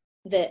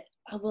that,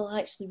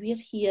 actually we're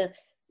here,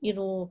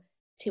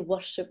 to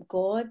worship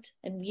God,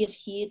 and we're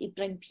here to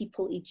bring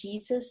people to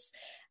Jesus.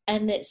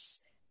 And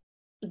it's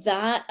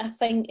that, I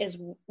think, is,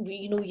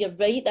 you're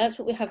right, that's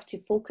what we have to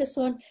focus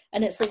on.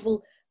 And it's like,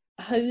 well,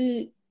 how,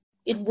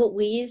 in what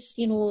ways,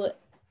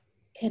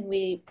 can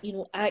we,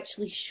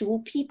 actually show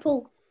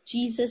people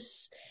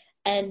Jesus?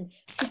 And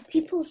because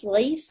people's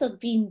lives are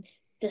being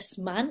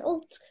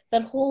dismantled,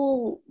 their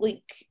whole,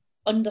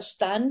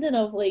 understanding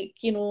of,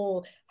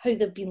 how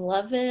they've been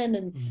living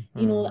and,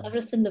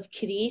 everything they've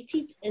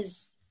created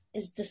is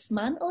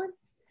dismantling.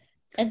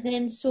 And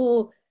then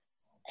so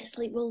it's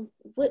like, well,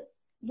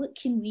 what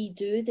can we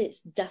do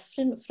that's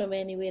different from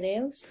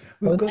anywhere else?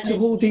 We've got to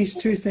hold these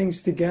two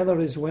things together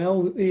as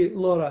well,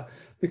 Laura,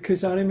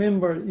 because I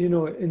remember, you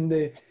know, in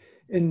the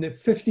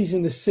 50s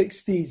and the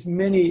 60s,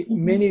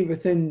 many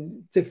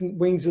within different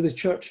wings of the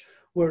church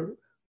were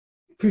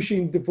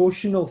pushing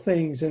devotional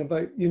things and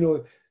about, you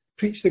know,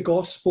 preach the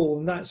gospel,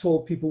 and that's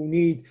all people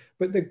need.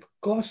 But the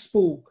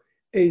gospel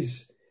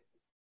is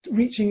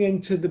reaching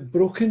into the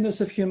brokenness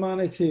of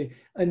humanity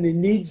and the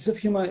needs of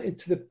humanity,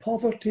 to the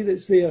poverty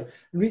that's there,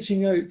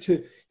 reaching out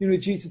to, you know,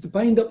 Jesus, to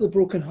bind up the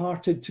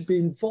brokenhearted, to be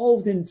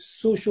involved in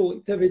social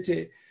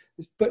activity.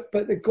 But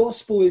the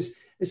gospel is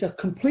a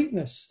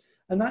completeness,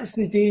 and that's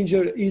the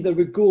danger. Either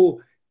we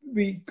go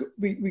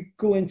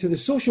into the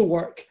social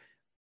work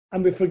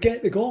and we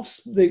forget the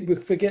gospel, we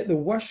forget the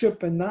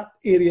worship and that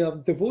area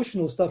of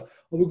devotional stuff,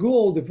 or we go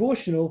all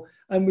devotional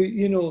and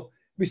we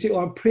say, "Oh,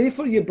 I'm praying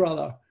for you,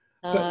 brother."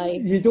 But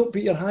you don't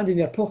put your hand in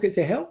your pocket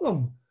to help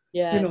them.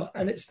 Yeah, you know,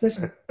 and it's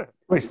this,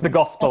 which the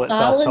gospel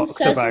itself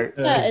talks about.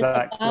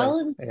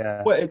 Exactly.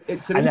 Yeah. Well,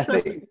 it's an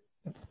interesting.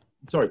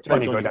 Sorry,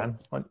 go, Dan.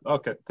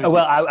 Okay.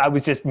 Well, I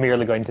was just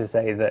merely going to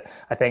say that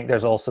I think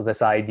there's also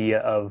this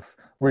idea of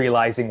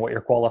realizing what you're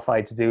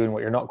qualified to do and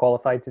what you're not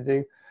qualified to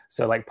do.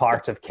 So, like,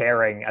 part of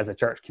caring as a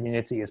church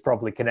community is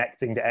probably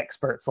connecting to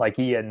experts like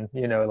Ian,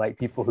 you know, like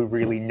people who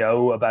really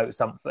know about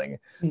something.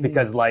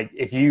 Because, like,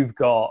 if you've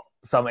got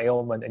some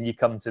ailment and you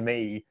come to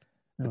me,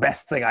 the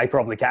best thing I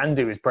probably can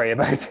do is pray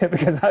about it,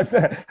 because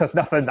there's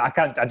nothing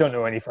I don't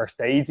know any first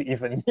aid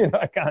even, you know,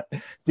 I can't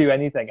do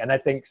anything. And I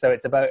think so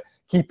it's about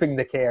keeping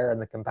the care and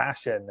the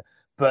compassion,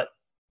 but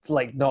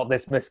like not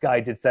this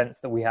misguided sense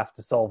that we have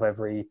to solve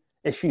every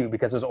issue,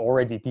 because there's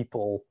already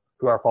people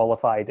who are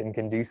qualified and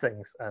can do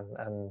things,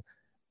 and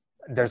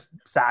there's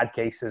sad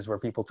cases where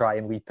people try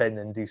and leap in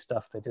and do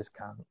stuff they just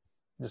can't,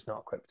 just not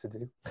equipped to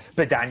do.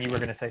 But Dan, you were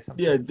going to say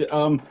something.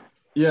 I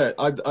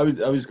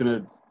was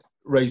going to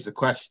raise the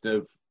question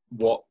of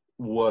what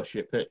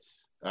worship is.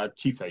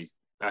 Chief aim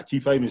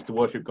is to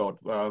worship God.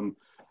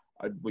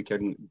 We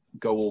can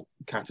go all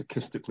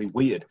catechistically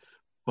weird,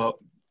 but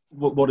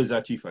what is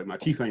our chief aim? Our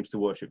chief aim is to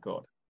worship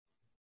God.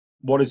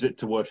 What is it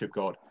to worship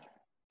God?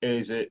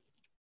 Is it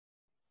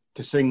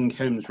to sing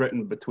hymns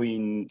written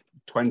between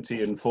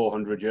 20 and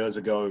 400 years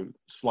ago,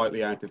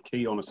 slightly out of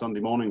key on a Sunday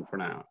morning for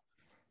an hour?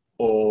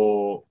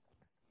 Or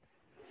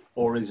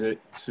is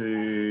it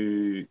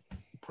to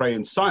pray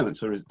in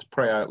silence, or is it to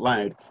pray out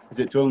loud? Is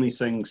it to only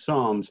sing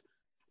psalms?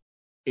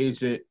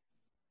 Is it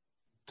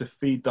to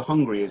feed the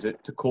hungry? Is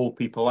it to call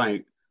people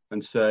out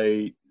and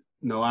say,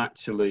 no,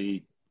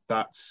 actually,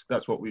 that's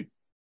what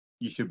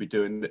you should be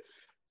doing?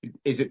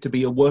 Is it to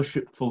be a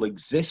worshipful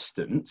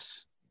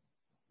existence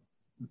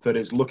that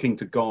is looking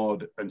to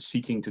God and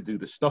seeking to do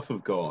the stuff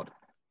of God?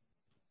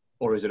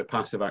 Or is it a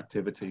passive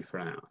activity for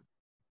an hour?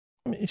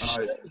 I mean,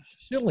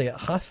 surely it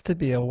has to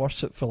be a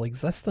worshipful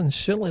existence.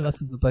 Surely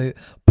this is about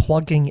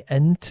plugging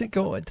into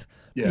God.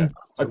 Yeah.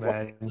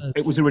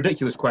 It was a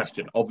ridiculous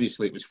question.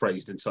 Obviously, it was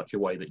phrased in such a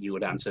way that you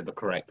would answer the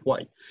correct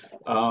way.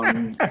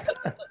 But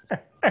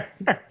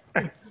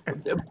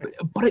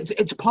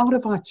it's part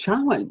of our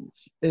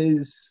challenge.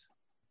 Is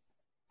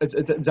as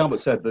Albert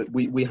said, that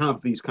we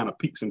have these kind of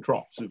peaks and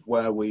troughs of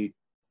where we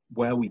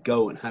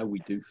go and how we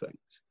do things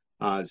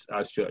as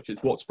church.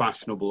 It's what's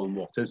fashionable and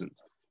what isn't.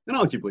 And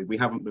arguably, we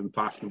haven't been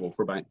fashionable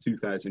for about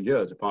 2,000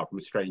 years, apart from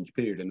a strange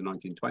period in the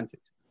 1920s.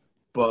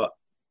 But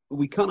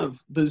we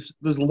there's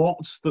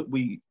lots that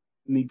we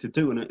need to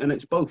do, and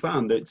it's both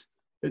and. It's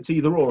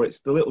either or. It's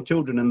the little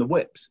children and the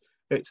whips.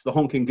 It's the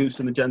honking goose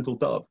and the gentle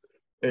dove.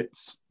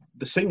 It's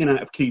the singing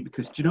out of key,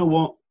 because do you know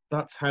what?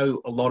 That's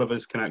how a lot of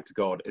us connect to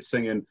God. It's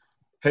singing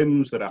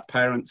hymns that our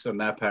parents and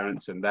their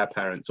parents and their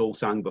parents all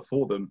sang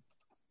before them.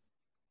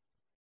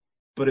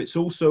 But it's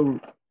also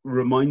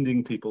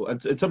reminding people,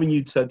 and it's something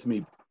you'd said to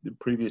me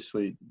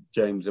previously,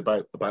 James,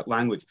 about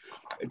language.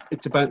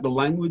 It's about the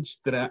language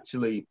that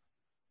actually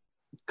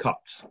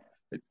cuts.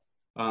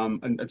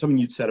 And something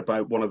you'd said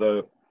about one of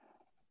the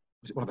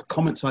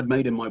comments I'd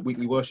made in my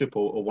weekly worship,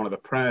 or one of the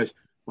prayers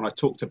when I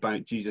talked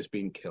about Jesus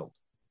being killed.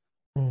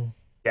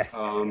 Yes.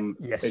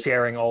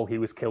 Sharing all he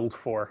was killed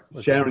for.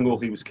 Sharing all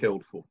he was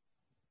killed for.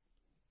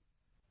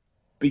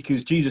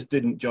 Because Jesus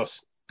didn't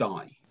just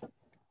die.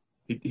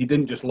 He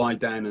didn't just lie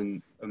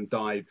down and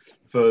die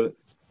for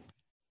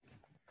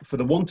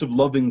the want of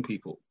loving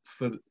people,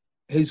 for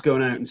his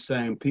going out and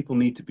saying people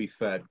need to be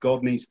fed,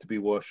 God needs to be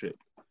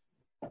worshipped,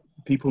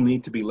 people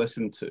need to be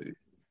listened to.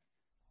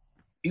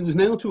 He was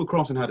nailed to a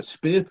cross and had a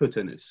spear put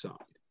in his side.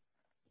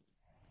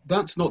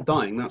 That's not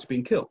dying, that's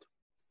being killed.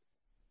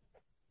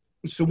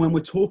 So when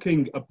we're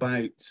talking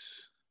about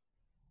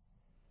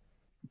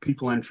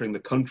people entering the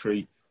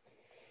country,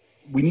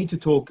 we need to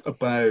talk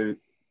about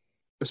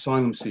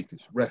asylum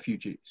seekers,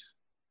 refugees.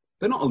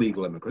 They're not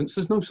illegal immigrants.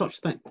 There's no such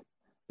thing.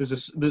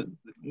 If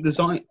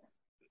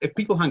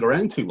people hang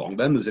around too long,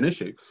 then there's an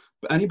issue.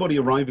 But anybody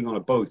arriving on a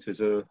boat is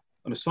an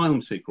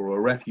asylum seeker or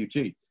a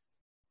refugee.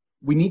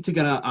 We need to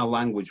get our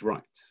language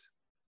right.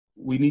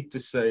 We need to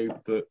say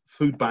that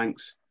food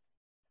banks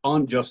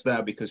aren't just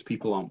there because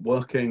people aren't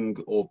working,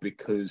 or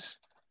because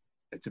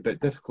it's a bit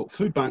difficult.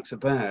 Food banks are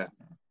there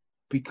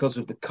because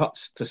of the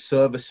cuts to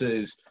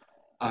services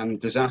and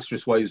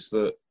disastrous ways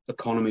that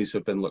economies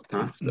have been looked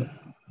after.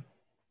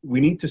 We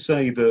need to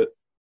say that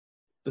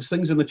there's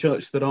things in the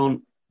church that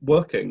aren't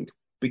working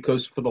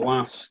because for the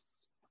last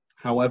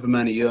however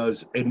many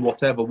years, in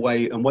whatever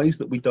way and ways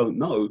that we don't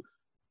know,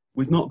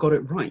 we've not got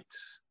it right.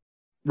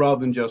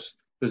 Rather than just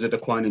there's a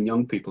decline in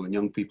young people, and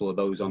young people are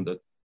those under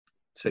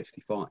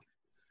 65.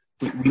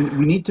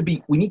 We need to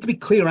be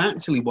clear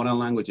actually what our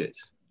language is.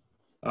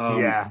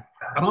 And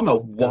I'm a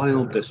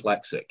wild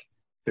dyslexic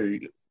who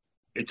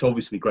it's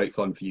obviously great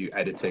fun for you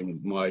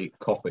editing my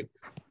copy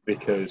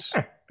because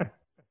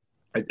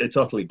it's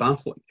utterly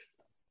baffling.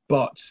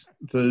 But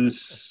the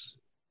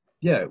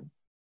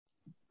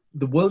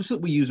words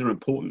that we use are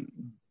important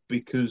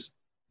because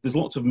there's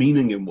lots of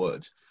meaning in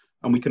words,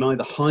 and we can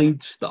either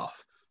hide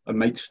stuff and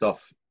make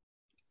stuff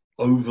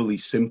overly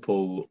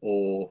simple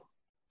or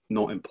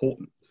not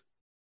important.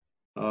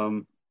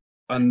 And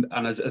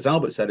as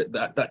Albert said it,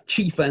 that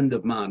chief end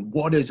of man,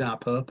 what is our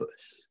purpose?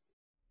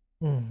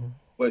 Mm-hmm.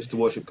 Where's to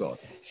worship God?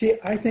 See,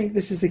 I think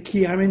this is the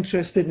key I'm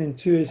interested in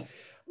too, is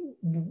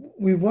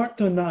we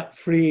worked on that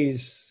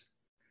phrase,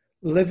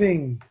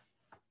 living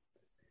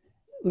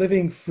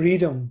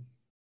freedom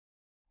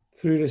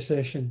through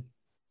recession.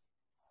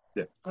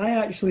 Yeah. I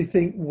actually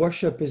think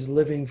worship is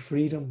living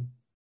freedom.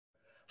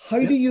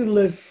 How do you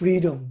live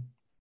freedom?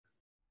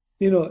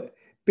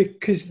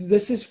 Because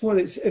this is what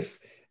it's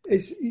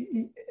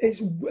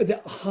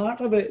the heart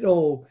of it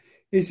all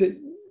is that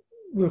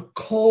we're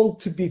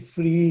called to be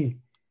free.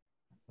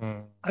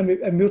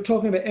 And we're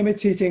talking about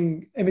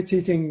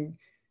imitating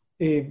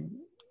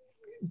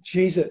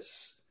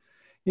Jesus.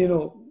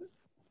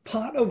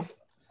 Part of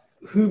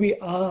who we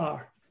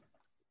are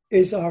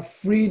is our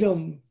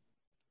freedom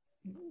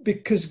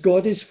because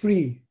God is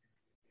free,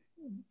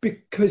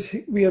 because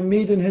we are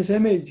made in his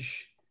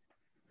image,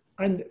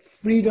 and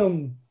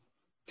freedom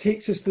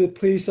takes us to the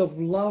place of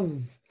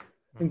love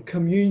and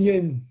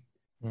communion.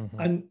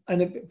 And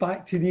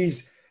back to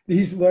these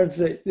words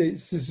that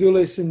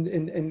Zizulis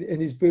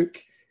in his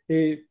book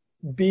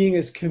Being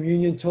as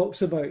Communion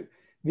talks about,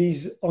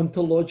 these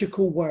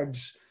ontological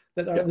words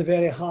that are at the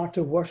very heart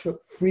of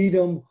worship: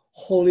 freedom,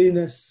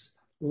 holiness,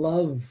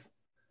 love,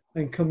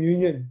 and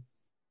communion.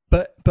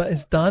 But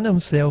is Dan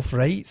himself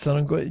right? So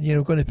I'm going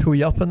to pull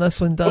you up on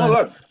this one, Dan.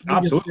 Oh,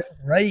 absolutely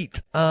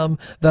right.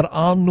 There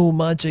are no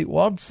magic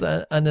words,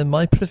 and in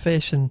my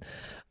profession,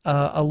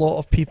 a lot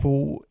of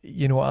people,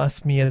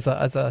 ask me as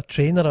a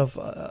trainer of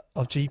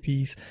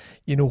GPs,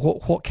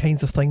 what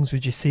kinds of things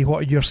would you say?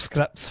 What are your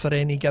scripts for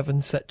any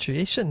given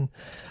situation?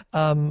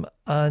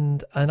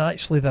 And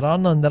actually, there are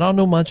none. There are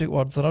no magic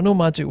words. There are no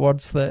magic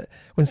words that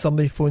when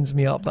somebody phones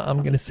me up that I'm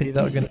going to say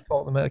that are going to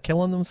talk them out of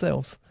killing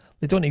themselves.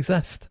 They don't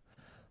exist.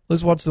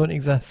 Those words don't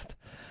exist.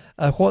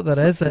 What there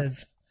is,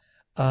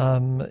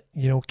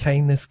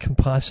 kindness,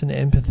 compassion,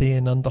 empathy,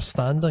 and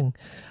understanding,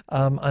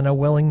 and a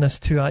willingness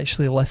to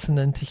actually listen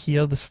and to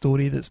hear the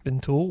story that's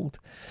been told.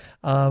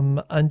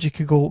 And you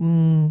could go,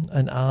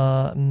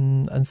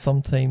 and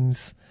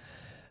sometimes,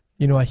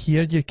 I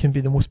hear you can be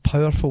the most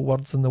powerful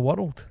words in the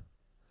world.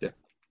 Yeah.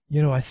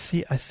 I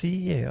see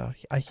you, or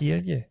I hear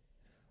you.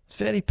 It's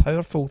very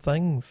powerful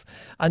things.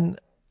 And,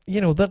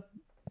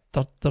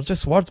 they're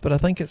just words, but I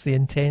think it's the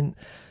intent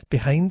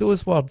behind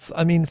those words.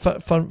 I mean,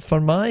 for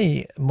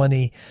my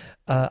money,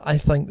 I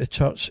think the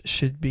church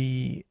should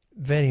be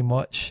very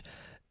much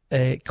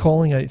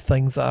calling out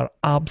things that are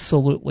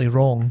absolutely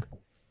wrong,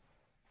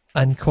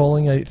 and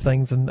calling out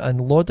things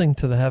and lauding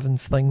to the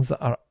heavens things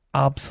that are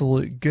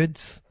absolute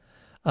goods.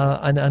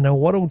 And in a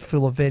world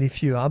full of very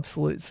few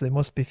absolutes, they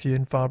must be few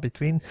and far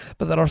between.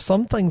 But there are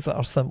some things that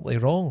are simply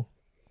wrong.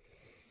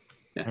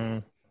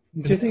 Yeah.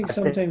 Do you think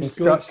sometimes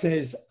God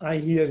says, "I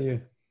hear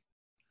you"?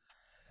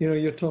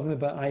 You're talking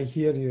about "I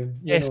hear you."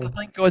 Yes, I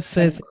think God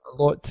says that a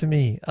lot to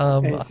me.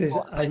 He says,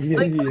 "I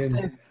hear you."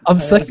 And I'm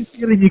sick of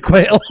hearing you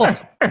quite a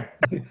lot. I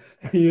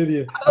hear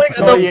you.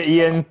 Got you,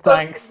 Ian.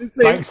 Thanks.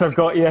 Thanks, I've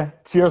got you.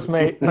 Cheers,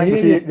 mate.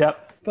 Thank you.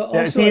 Yep. But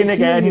also, Ian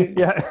again.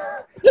 Yeah.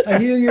 I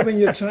hear you when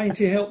you're trying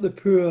to help the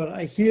poor.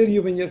 I hear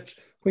you when you're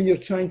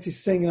trying to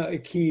sing out a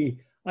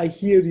key. I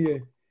hear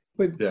you.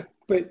 But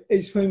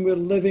it's when we're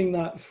living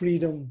that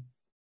freedom.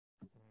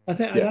 I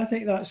think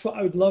that's what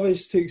I would love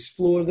us to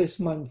explore this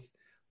month.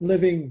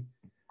 Living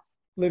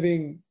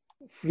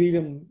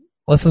freedom.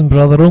 Listen,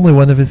 brother, only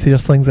one of us here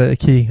sings out of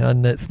key,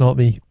 and it's not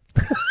me.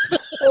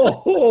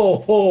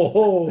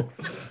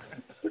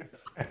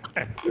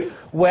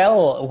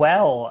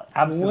 Well,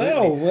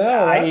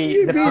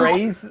 absolutely. The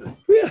phrase.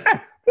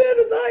 Where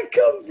did that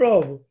come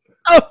from?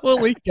 I'm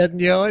only kidding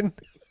you, Alan.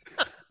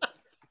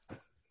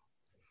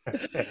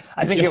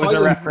 I think it was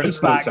a reference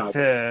back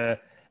to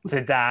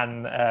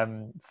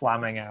Dan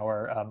slamming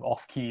our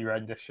off-key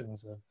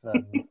renditions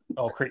of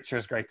All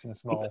Creatures Great and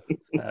Small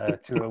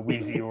to a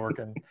wheezy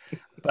organ.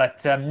 But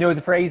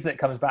the phrase that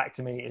comes back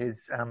to me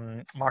is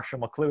Marshall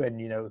McLuhan,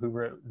 who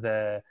wrote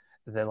the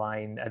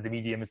line, "The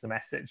medium is the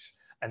message."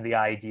 and the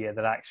idea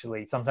that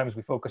actually sometimes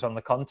we focus on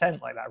the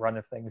content, like that run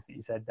of things that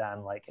you said,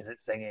 Dan, like, is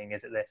it singing,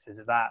 is it this, is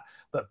it that?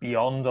 But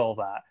beyond all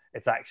that,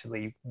 it's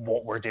actually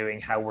what we're doing,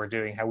 how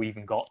we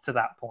even got to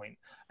that point.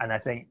 And I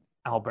think,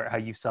 Albert, how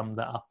you summed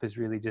that up is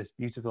really just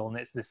beautiful. And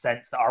it's the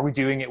sense that, are we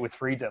doing it with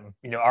freedom?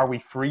 You know, are we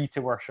free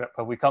to worship?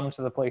 Have we come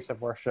to the place of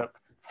worship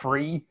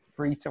free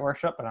to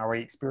worship? And are we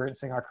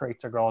experiencing our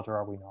Creator God, or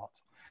are we not?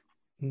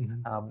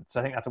 Mm-hmm. So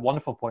I think that's a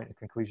wonderful point of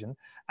conclusion.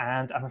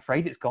 And I'm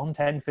afraid it's gone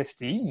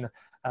 10:15.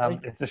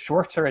 It's a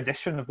shorter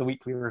edition of the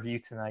weekly review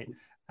tonight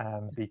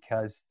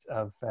because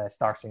of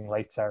starting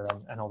later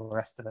and all the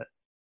rest of it.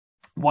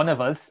 One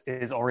of us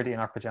is already in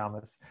our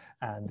pajamas,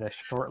 and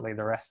shortly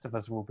the rest of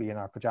us will be in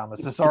our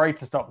pajamas. So sorry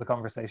to stop the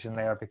conversation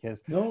there,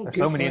 because there's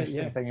so many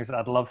interesting things that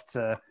I'd love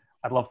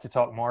to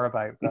talk more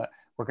about, but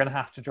we're going to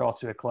have to draw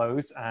to a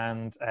close.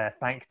 And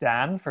thank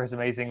Dan for his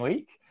amazing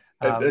week.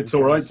 It's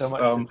all right.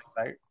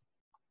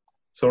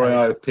 Sorry,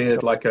 I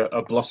appeared like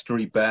a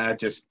blustery bear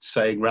just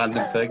saying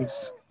random things.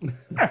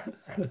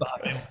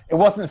 It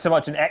wasn't so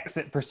much an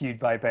exit pursued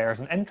by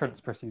bears, an entrance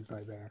pursued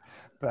by bear,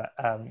 but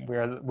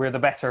we're the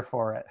better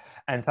for it.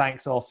 And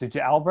thanks also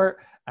to Albert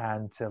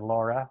and to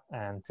Laura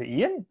and to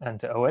Ian and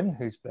to Owen,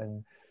 who's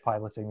been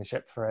piloting the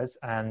ship for us.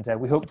 And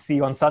we hope to see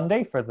you on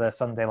Sunday for the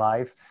Sunday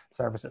Live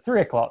service at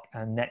 3:00,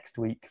 and next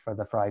week for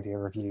the Friday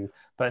review.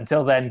 But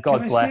until then,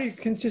 God bless.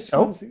 Just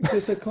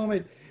a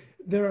comment.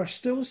 There are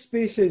still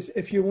spaces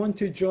if you want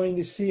to join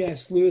the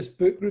C.S. Lewis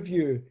book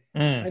review,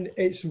 and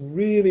it's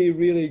really,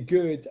 really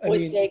good.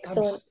 It's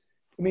excellent.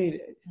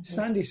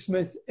 Sandy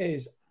Smith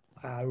is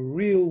a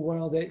real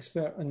world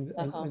expert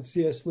on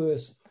C.S.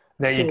 Lewis.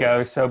 There you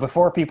go. So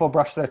before people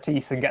brush their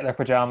teeth and get their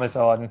pajamas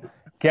on,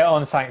 get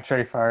on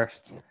Sanctuary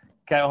first,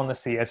 get on the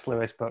C.S.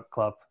 Lewis book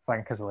club.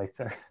 Thank us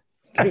later.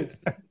 Good.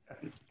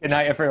 Good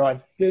night,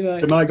 everyone. Good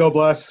night. Good night. God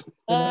bless.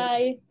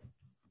 Bye.